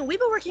what we're doing. We've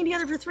been working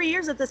together for 3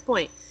 years at this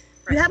point.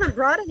 Right. You haven't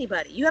brought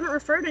anybody. You haven't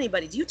referred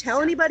anybody. Do you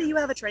tell anybody you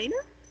have a trainer?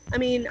 I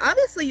mean,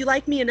 obviously you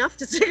like me enough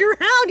to stick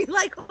around. You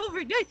like what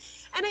we're doing.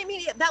 And I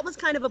mean, that was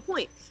kind of a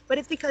point. But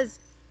it's because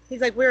he's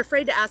like, we're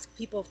afraid to ask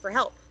people for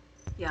help.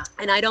 Yeah.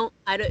 And I don't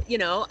want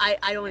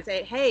to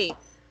say, hey,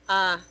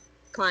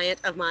 client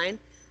of mine,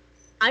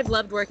 I've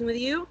loved working with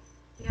you,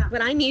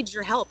 but I need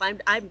your help.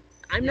 I'm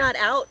not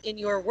out in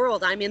your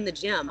world. I'm in the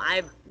gym.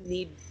 I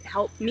need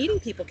help meeting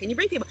people. Can you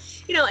bring people?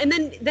 You know, and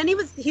then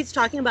he's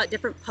talking about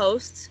different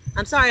posts.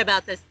 I'm sorry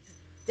about this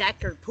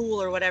deck or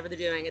pool or whatever they're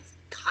doing. It's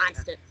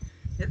constant.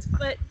 It's fun.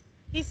 But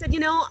he said, you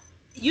know,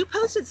 you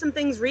posted some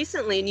things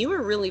recently and you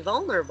were really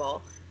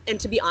vulnerable. And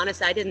to be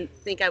honest, I didn't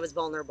think I was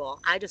vulnerable.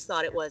 I just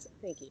thought it was,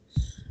 thank you.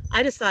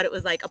 I just thought it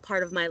was like a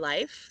part of my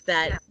life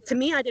that to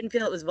me, I didn't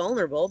feel it was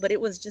vulnerable, but it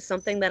was just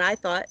something that I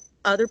thought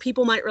other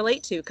people might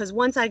relate to. Because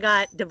once I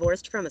got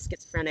divorced from a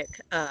schizophrenic,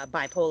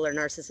 bipolar,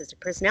 narcissistic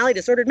personality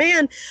disordered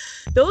man,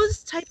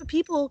 those type of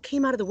people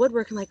came out of the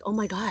woodwork and like, oh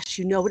my gosh,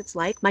 you know what it's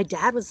like? My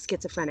dad was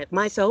schizophrenic.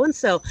 My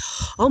so-and-so,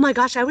 oh my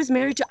gosh, I was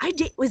married to,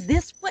 was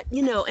this what,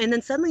 you know? And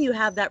then suddenly you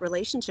have that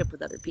relationship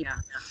with other people.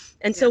 Yeah.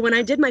 And so when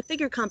I did my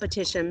figure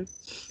competition,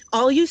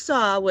 all you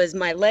saw was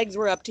my legs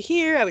were up to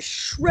here. I was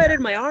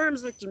shredded. My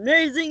arms looked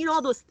amazing. You know,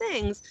 all those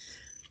things.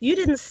 You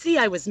didn't see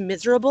I was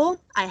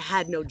miserable. I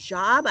had no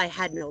job. I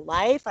had no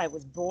life. I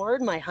was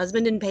bored. My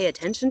husband didn't pay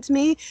attention to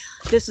me.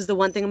 This is the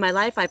one thing in my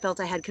life I felt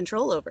I had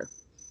control over.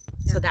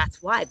 So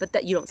that's why. But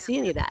that you don't see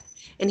any of that.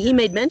 And he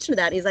made mention of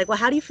that. And he's like, well,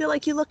 how do you feel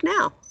like you look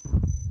now?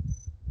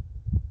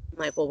 I'm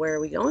like, well, where are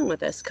we going with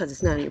this? Because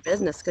it's none of your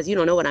business, because you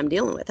don't know what I'm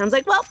dealing with. And I was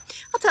like, well,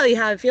 I'll tell you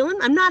how I'm feeling.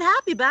 I'm not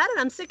happy about it.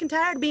 I'm sick and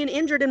tired of being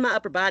injured in my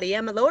upper body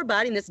and my lower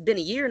body, and this has been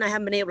a year and I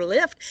haven't been able to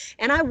lift,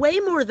 and I weigh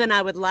more than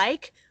I would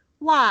like.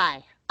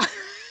 Why?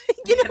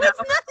 You know, it's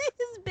none of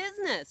his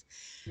business.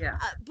 Yeah.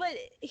 But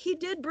he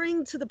did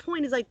bring to the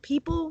point, is like,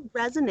 people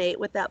resonate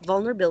with that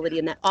vulnerability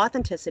and that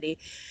authenticity.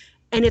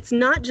 And it's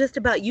not just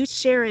about you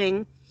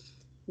sharing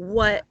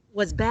what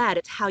was bad,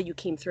 it's how you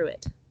came through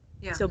it.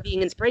 Yeah. So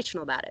being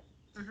inspirational about it.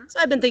 Mhm. So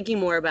I've been thinking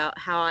more about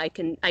how I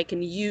can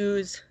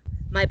use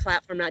my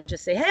platform, not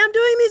just say, hey, I'm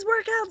doing these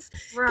workouts,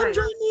 come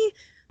join me.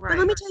 But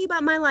let me tell you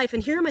about my life,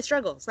 and here are my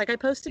struggles, like I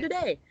posted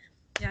today.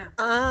 Yeah.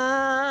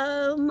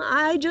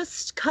 I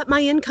just cut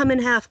my income in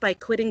half by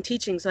quitting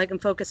teaching so I can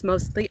focus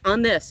mostly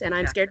on this, and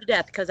I'm scared to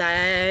death because I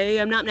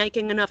am not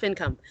making enough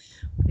income.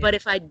 But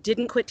if I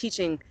didn't quit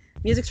teaching,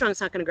 Music Strong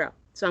is not going to grow.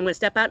 So I'm going to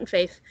step out in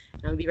faith,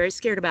 and I'm going to be very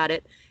scared about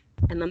it.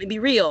 And let me be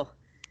real.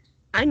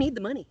 I need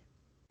the money.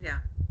 Yeah.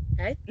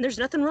 Okay? And there's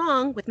nothing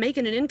wrong with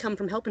making an income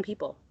from helping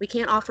people. We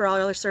can't offer all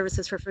other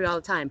services for free all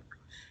the time.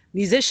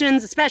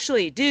 Musicians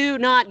especially, do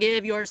not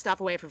give your stuff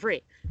away for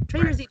free.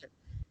 Trainers either.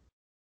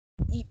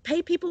 You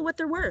pay people what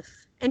they're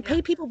worth, and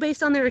pay people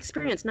based on their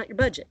experience, not your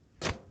budget.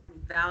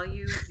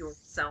 Value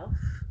yourself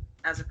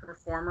as a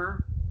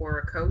performer or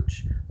a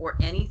coach or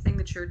anything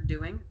that you're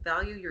doing.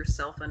 Value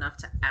yourself enough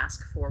to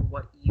ask for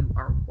what you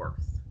are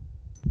worth.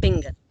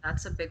 Bingo.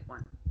 That's a big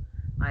one.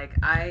 Like,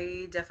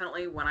 I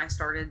definitely, when I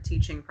started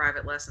teaching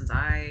private lessons,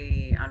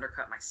 I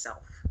undercut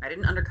myself. I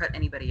didn't undercut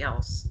anybody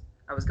else.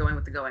 I was going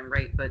with the going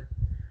rate, but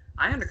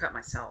I undercut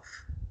myself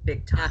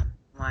big time.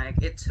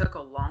 Like, it took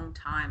a long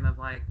time of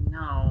like,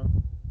 no,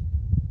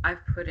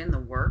 I've put in the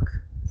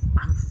work.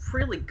 I'm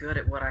really good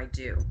at what I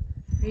do.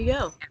 There you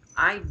go. And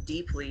I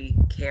deeply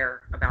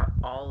care about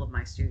all of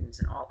my students,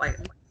 and all, like,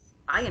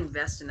 I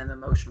invest in them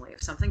emotionally.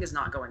 If something is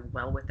not going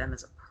well with them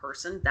as a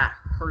person, that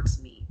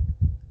hurts me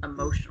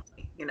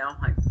emotionally, you know,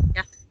 like,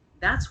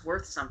 that's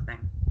worth something.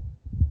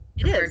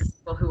 It is.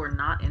 People who are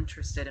not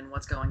interested in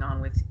what's going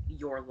on with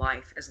your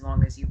life, as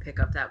long as you pick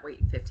up that weight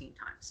 15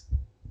 times.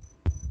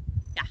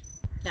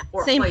 Yeah.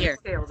 Or same play here.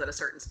 Scales at a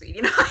certain speed,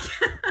 you know.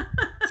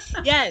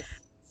 Yes.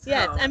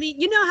 Yes. So- I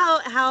mean, you know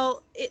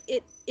how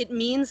it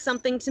means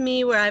something to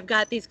me, where I've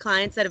got these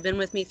clients that have been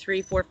with me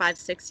 3, 4, 5,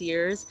 6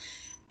 years,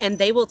 and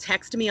they will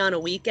text me on a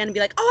weekend and be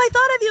like, oh, I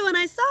thought of you and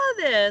I saw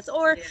this,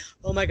 or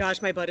oh my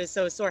gosh, my butt is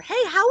so sore.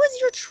 Hey, how was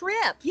your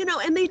trip? You know,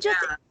 and they just,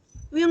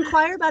 we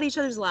inquire about each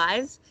other's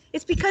lives.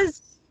 It's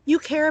because you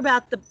care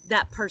about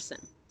that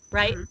person,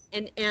 right?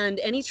 Mm-hmm. And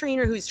any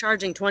trainer who's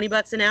charging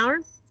 $20 an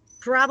hour,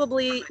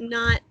 probably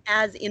not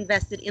as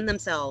invested in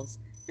themselves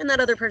and that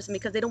other person,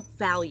 because they don't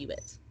value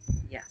it.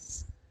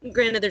 Yes.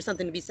 Granted, there's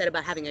something to be said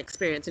about having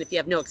experience, and if you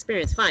have no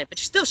experience, fine, but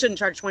you still shouldn't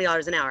charge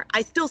 $20 an hour.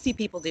 I still see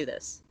people do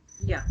this.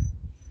 Yeah.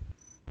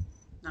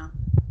 No.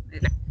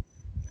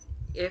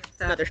 If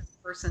that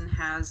person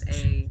has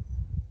a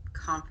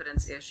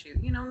confidence issue,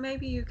 you know,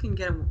 maybe you can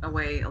get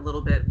away a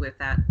little bit with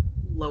that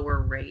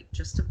lower rate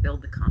just to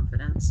build the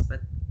confidence,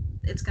 but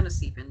it's going to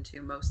seep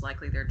into most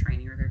likely their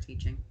training or their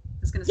teaching.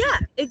 It's going to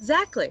seep in.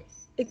 Exactly.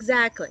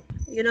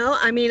 You know,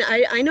 I mean,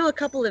 I know a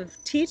couple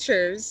of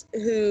teachers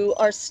who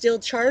are still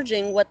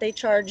charging what they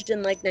charged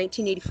in like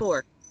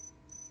 1984.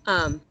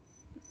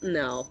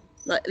 No,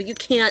 you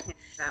can't.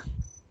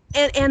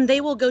 And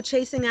they will go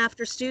chasing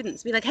after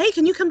students, be like, hey,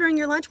 can you come during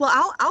your lunch?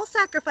 Well, I'll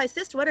sacrifice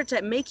this to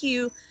to make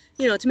you,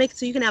 you know, to make it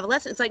so you can have a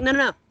lesson. It's like,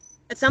 no.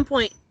 At some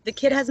point, the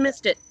kid has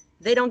missed it.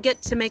 They don't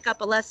get to make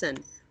up a lesson.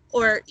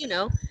 Or, you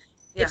know,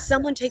 if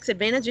someone takes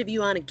advantage of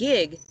you on a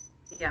gig,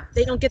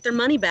 they don't get their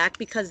money back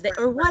because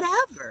or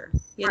whatever,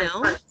 you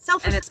know,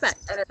 self-respect.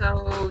 And it's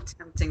so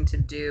tempting to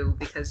do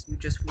because you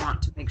just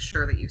want to make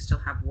sure that you still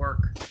have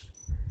work.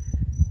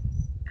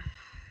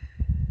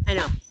 I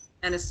know.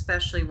 And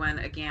especially when,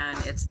 again,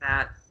 it's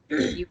that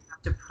you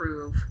have to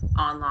prove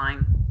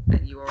online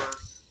that you're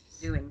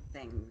doing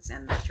things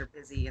and that you're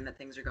busy and that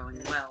things are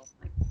going well.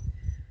 Like,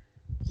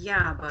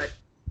 yeah, but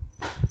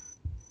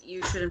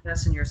you should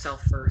invest in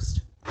yourself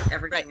first.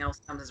 Everything else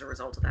comes as a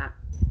result of that.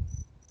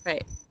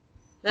 Right.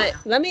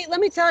 Let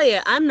me tell you,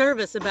 I'm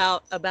nervous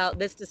about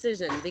this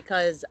decision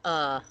because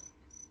I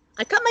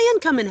cut my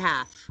income in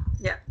half.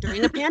 Yeah.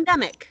 During the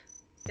pandemic.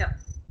 Yeah.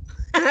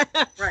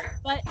 Right.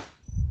 But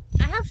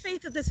I have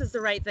faith that this is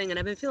the right thing, and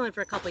I've been feeling it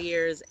for a couple of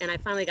years, and I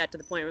finally got to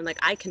the point where I'm like,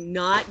 I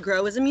cannot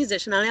grow as a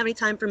musician. I don't have any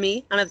time for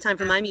me. I don't have time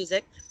for my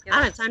music. Yep. I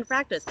don't have time to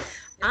practice. Yep.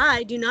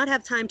 I do not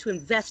have time to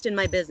invest in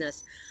my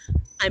business.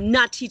 I'm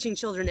not teaching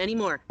children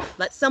anymore.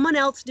 Let someone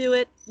else do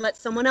it. Let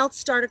someone else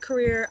start a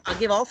career. I'll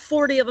give all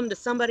 40 of them to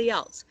somebody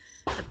else.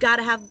 I've got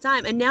to have the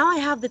time. And now I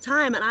have the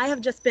time, and I have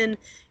just been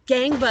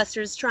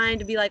gangbusters trying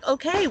to be like,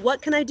 okay,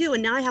 what can I do?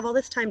 And now I have all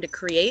this time to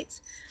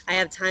create. I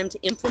have time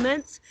to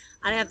implement.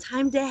 I have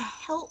time to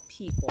help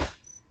people,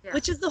 Yeah.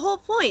 which is the whole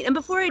point. And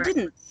before I Right.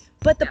 didn't.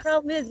 But the Yeah.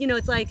 problem is,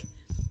 it's like,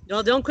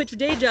 no, don't quit your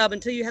day job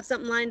until you have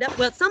something lined up.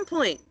 Well, at some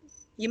point,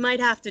 you might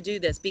have to do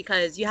this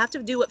because you have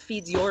to do what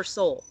feeds your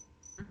soul,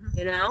 Mhm.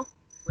 you know?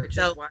 Which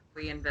So- is why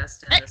we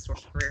invest in this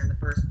sort of career in the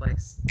first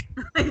place.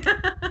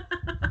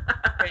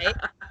 Right?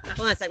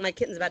 Hold on a sec. My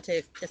kitten's about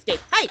to escape.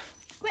 Hey,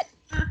 quit.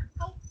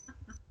 Oh.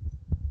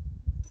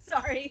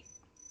 Sorry.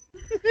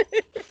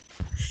 I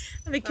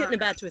have a kitten Okay.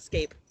 about to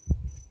escape.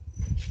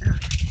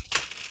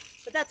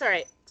 But that's all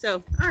right.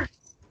 So All right.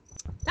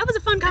 that was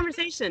a fun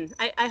conversation.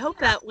 I hope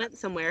that went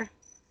somewhere.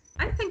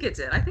 I think it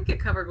did. I think it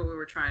covered what we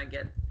were trying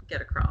to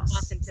get across.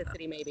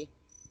 Authenticity, maybe.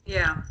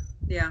 Yeah.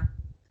 Yeah.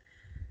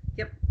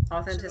 Yep.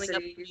 Showing up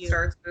Authenticity for you.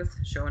 starts with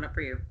showing up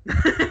for you.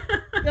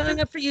 Showing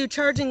up for you,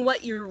 charging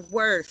what you're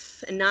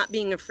worth, and not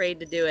being afraid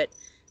to do it.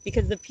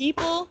 Because the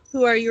people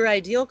who are your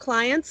ideal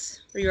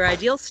clients, or your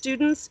ideal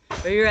students,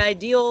 or your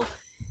ideal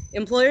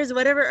employers, or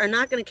whatever, are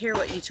not going to care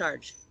what you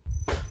charge.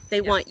 They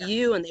Yep, want yep.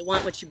 you, and they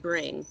want what you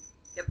bring.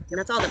 Yep. And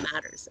that's all that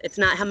matters. It's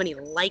not how many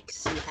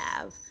likes you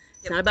have.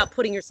 It's Yep. not about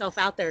putting yourself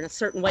out there in a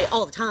certain way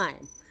all the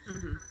time.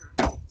 Mhm.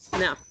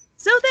 No.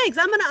 So thanks.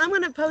 I'm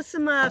gonna post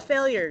some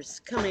failures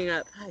coming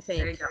up, I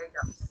There you think. go.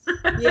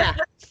 Yeah.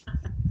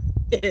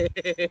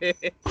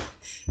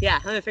 Yeah,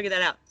 I'm gonna figure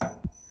that out.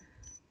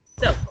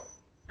 So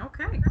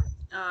Okay.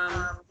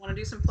 Want to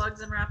do some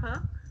plugs and wrap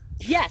up?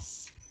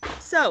 yes.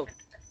 So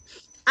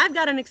I've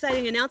got an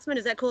exciting announcement.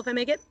 Is that cool if I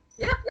make it?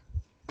 Yeah.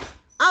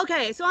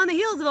 Okay, so on the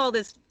heels of all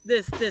this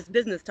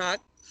business talk,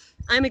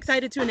 I'm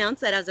excited to announce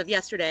that as of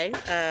yesterday,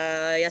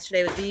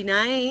 yesterday was the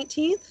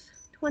 19th,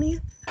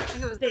 20th? I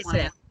think it was Today's the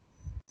today. 20th.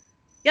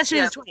 Yesterday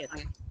Yeah, was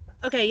 20th.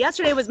 Okay,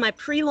 yesterday was my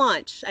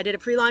pre-launch. I did a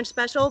pre-launch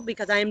special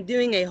because I am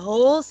doing a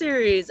whole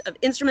series of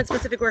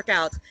instrument-specific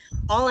workouts,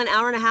 all an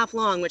hour and a half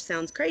long, which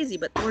sounds crazy,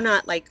 but we're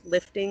not like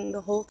lifting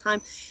the whole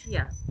time.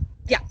 Yeah.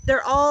 Yeah,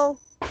 they're all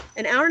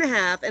an hour and a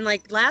half. And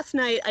like last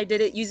night, I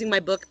did it using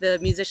my book, The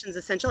Musician's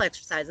Essential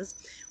Exercises.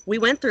 We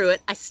went through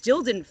it. I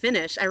still didn't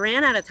finish. I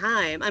ran out of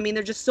time. I mean,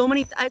 there's just so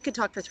many. I could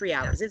talk for 3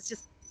 hours. It's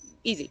just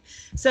easy.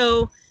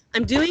 So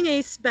I'm doing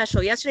a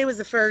special. Yesterday was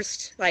the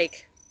first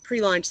like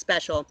pre-launch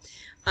special.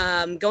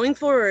 Going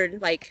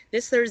forward, like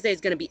this Thursday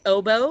is going to be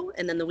oboe,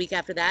 and then the week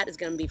after that is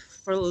going to be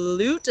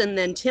flute, and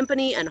then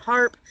timpani and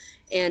harp,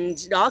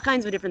 and all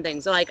kinds of different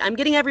things. So like I'm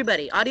getting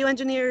everybody, audio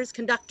engineers,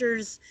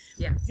 conductors,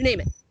 Yeah. you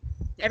name it.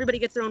 Everybody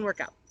gets their own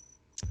workout.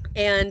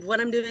 And what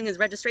I'm doing is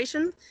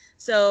registration.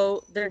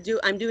 So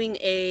I'm doing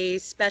a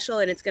special,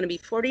 and it's going to be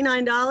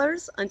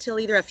 $49 until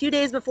either a few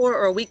days before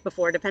or a week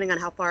before, depending on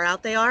how far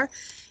out they are.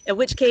 In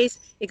which case,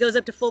 it goes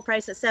up to full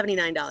price at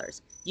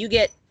 $79. You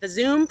get the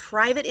Zoom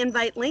private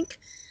invite link.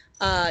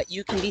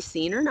 You can be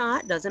seen or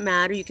not, doesn't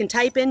matter. You can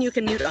type in, you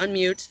can mute,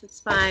 unmute, it's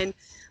fine.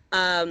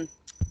 Then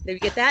you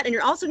get that, and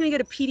you're also going to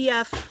get a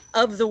PDF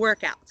of the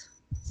workout.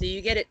 So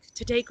you get it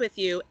to take with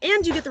you,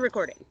 and you get the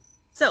recording.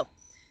 So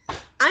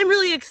I'm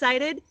really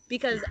excited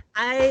because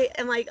I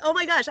am like, oh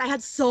my gosh, I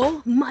had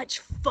so much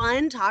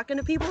fun talking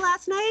to people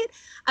last night.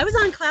 I was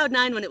on cloud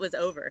 9 when it was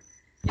over.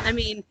 I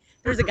mean,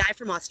 there was a guy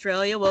from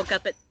Australia, woke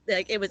up at,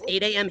 like, it was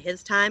 8 a.m.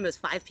 his time, it was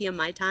 5 p.m.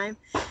 my time.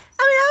 I mean,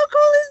 how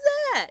cool is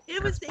that?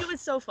 It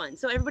was so fun.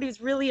 So everybody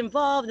was really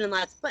involved, and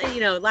lots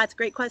of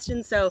great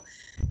questions. So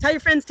tell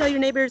your friends, tell your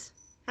neighbors,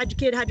 how'd your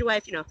kid, how'd your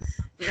wife, Yeah.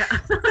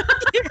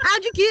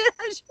 how'd your kid,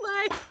 how'd your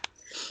wife?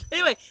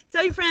 Anyway,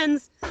 tell your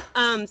friends,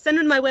 send them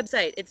to my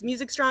website. It's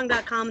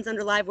musicstrong.com. It's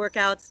under live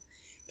workouts.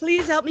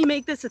 Please help me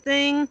make this a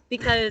thing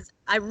because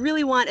I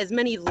really want as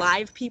many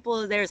live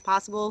people there as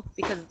possible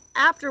because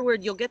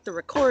afterward you'll get the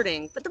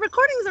recording. But the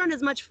recordings aren't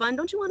as much fun.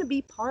 Don't you want to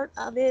be part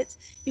of it?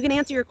 You can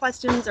answer your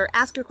questions or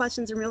ask your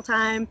questions in real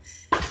time.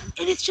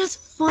 And it's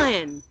just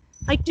fun.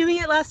 Like doing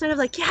it last night, I was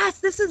like, yes,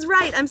 this is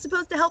right. I'm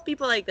supposed to help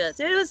people like this.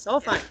 It was so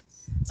fun.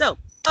 So,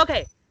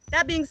 okay,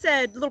 that being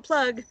said, little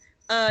plug.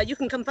 You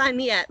can come find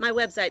me at my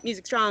website,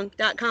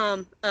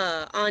 musicstrong.com,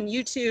 on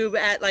YouTube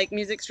at like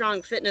Music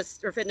Strong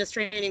Fitness or Fitness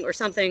Training or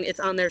something. It's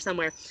on there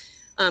somewhere.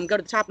 Go to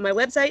the top of my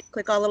website,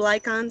 click all little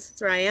icons.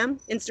 That's where I am.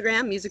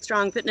 Instagram, Music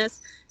Strong Fitness.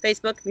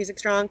 Facebook, Music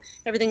Strong.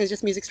 Everything is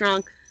just Music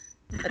Strong.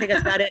 I think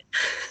that's about it.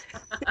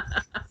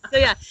 So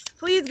yeah,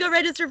 please go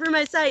register for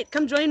my site.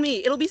 Come join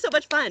me. It'll be so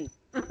much fun.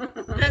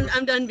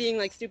 I'm done being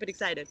like stupid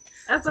excited.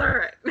 That's all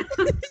right.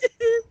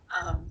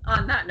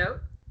 On that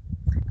note,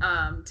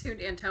 Tuned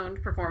and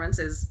Toned Performance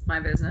is my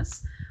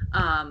business.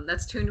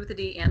 That's tuned with a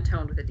D and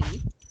toned with a D.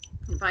 You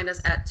can find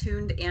us at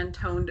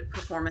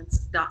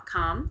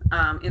tunedandtonedperformance.com,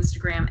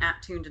 Instagram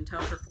at Tuned and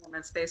Toned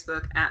Performance,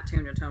 Facebook at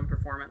Tuned and Toned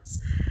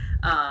Performance.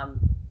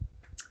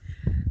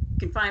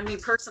 can find me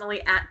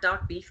personally at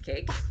Doc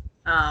Beefcake.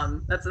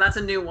 That's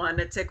a new one.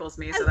 It tickles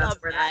me, so that's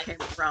where that came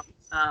from.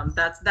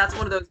 That's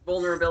one of those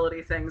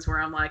vulnerability things where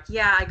I'm like,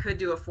 yeah, I could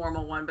do a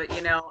formal one, but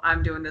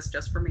I'm doing this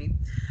just for me.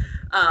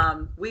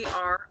 We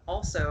are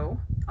also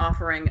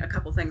offering a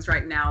couple things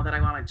right now that I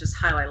want to just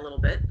highlight a little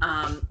bit.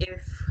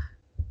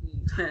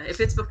 If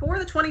it's before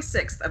the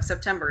 26th of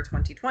September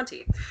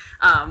 2020,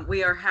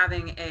 we are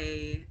having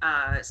a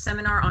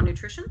seminar on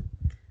nutrition.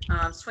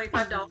 It's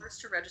 $25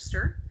 to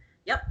register.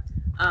 Yep.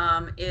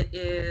 It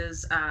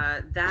is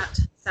that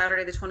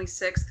Saturday the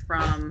 26th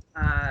from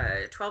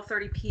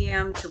 12:30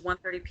 p.m. to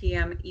 1:30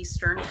 p.m.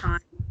 Eastern Time.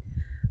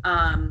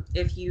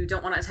 If you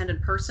don't want to attend in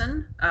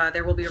person,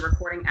 there will be a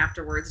recording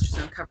afterwards just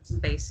to cover some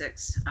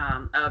basics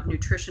of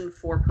nutrition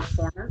for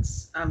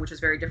performance, which is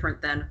very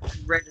different than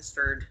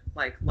registered,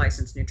 like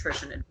licensed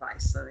nutrition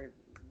advice. So they're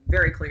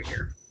very clear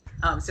here.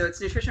 So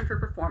it's nutrition for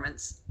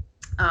performance.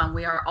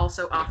 We are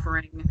also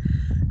offering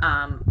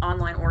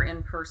online or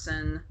in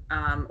person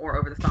or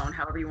over the phone,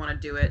 however you want to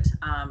do it,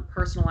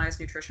 personalized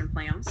nutrition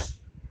plans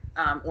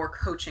or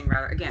coaching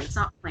rather. Again, it's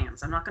not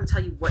plans. I'm not going to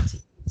tell you what to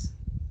eat.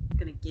 I'm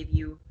going to give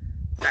you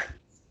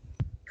guidance,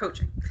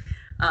 coaching.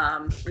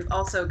 We've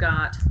also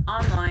got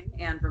online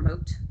and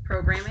remote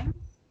programming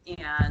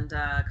and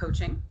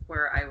coaching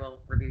where I will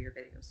review your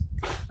videos.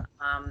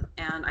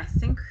 And I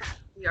think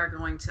we are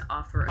going to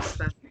offer a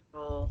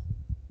special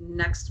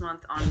next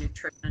month on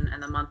nutrition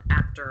and the month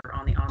after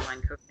on the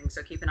online coaching.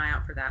 So keep an eye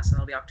out for that. So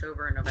it'll be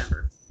October and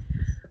November.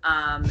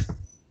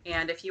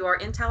 And if you are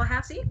in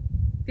Tallahassee,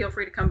 feel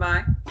free to come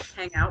by,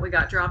 hang out. We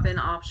got drop-in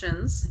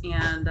options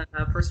and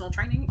personal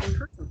training in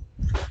person.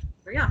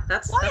 So yeah,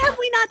 Why have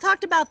we not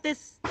talked about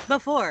this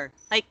before?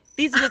 Like,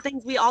 these are the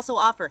things we also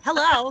offer.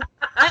 Hello.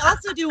 I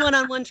also do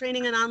one-on-one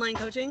training and online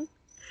coaching.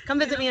 Come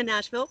visit me in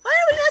Nashville. Why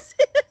are we not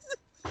saying this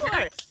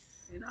before?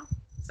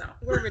 So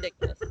we're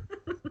ridiculous.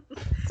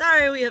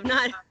 Sorry, we have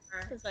not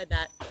said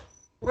that.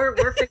 We're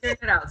figuring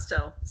it out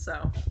still,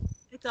 so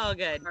it's all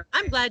good. Right.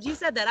 I'm glad you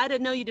said that. I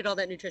didn't know you did all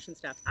that nutrition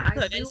stuff.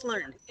 I just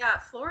learned. Yeah,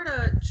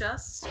 Florida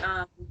just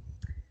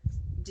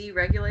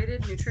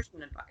deregulated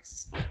nutrition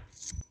advice.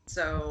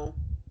 So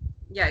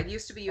yeah, it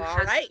used to be you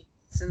had a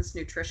licensed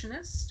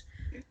nutritionist,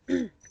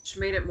 which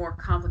made it more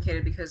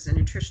complicated because a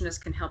nutritionist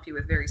can help you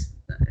with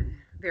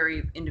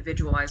very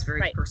individualized,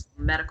 very personal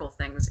medical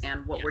things,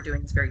 and what we're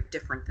doing is very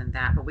different than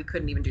that, but we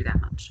couldn't even do that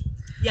much.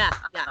 Yeah.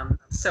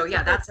 So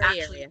yeah, that's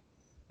actually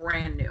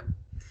brand new.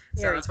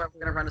 So that's why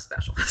we're gonna run a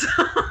special.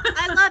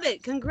 I love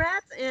it.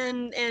 Congrats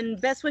and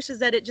best wishes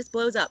that it just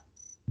blows up.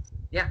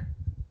 Yeah.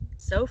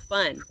 So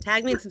fun.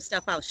 Tag me in some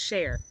stuff I'll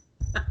share.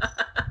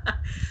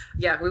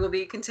 Yeah, we will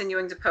be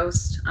continuing to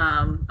post.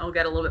 I'll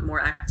get a little bit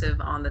more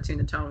active on the Tune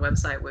the Tone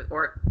website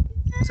or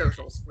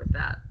socials with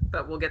that,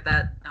 but we'll get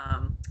that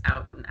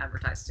out and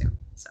advertised soon.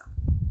 So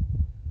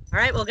all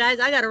right, well guys,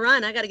 I gotta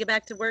run. I gotta get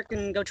back to work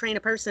and go train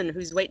a person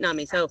who's waiting on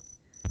me. So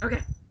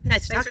okay,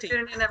 nice to talk to you. Thanks for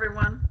tuning in,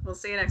 everyone. We'll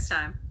see you next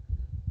time.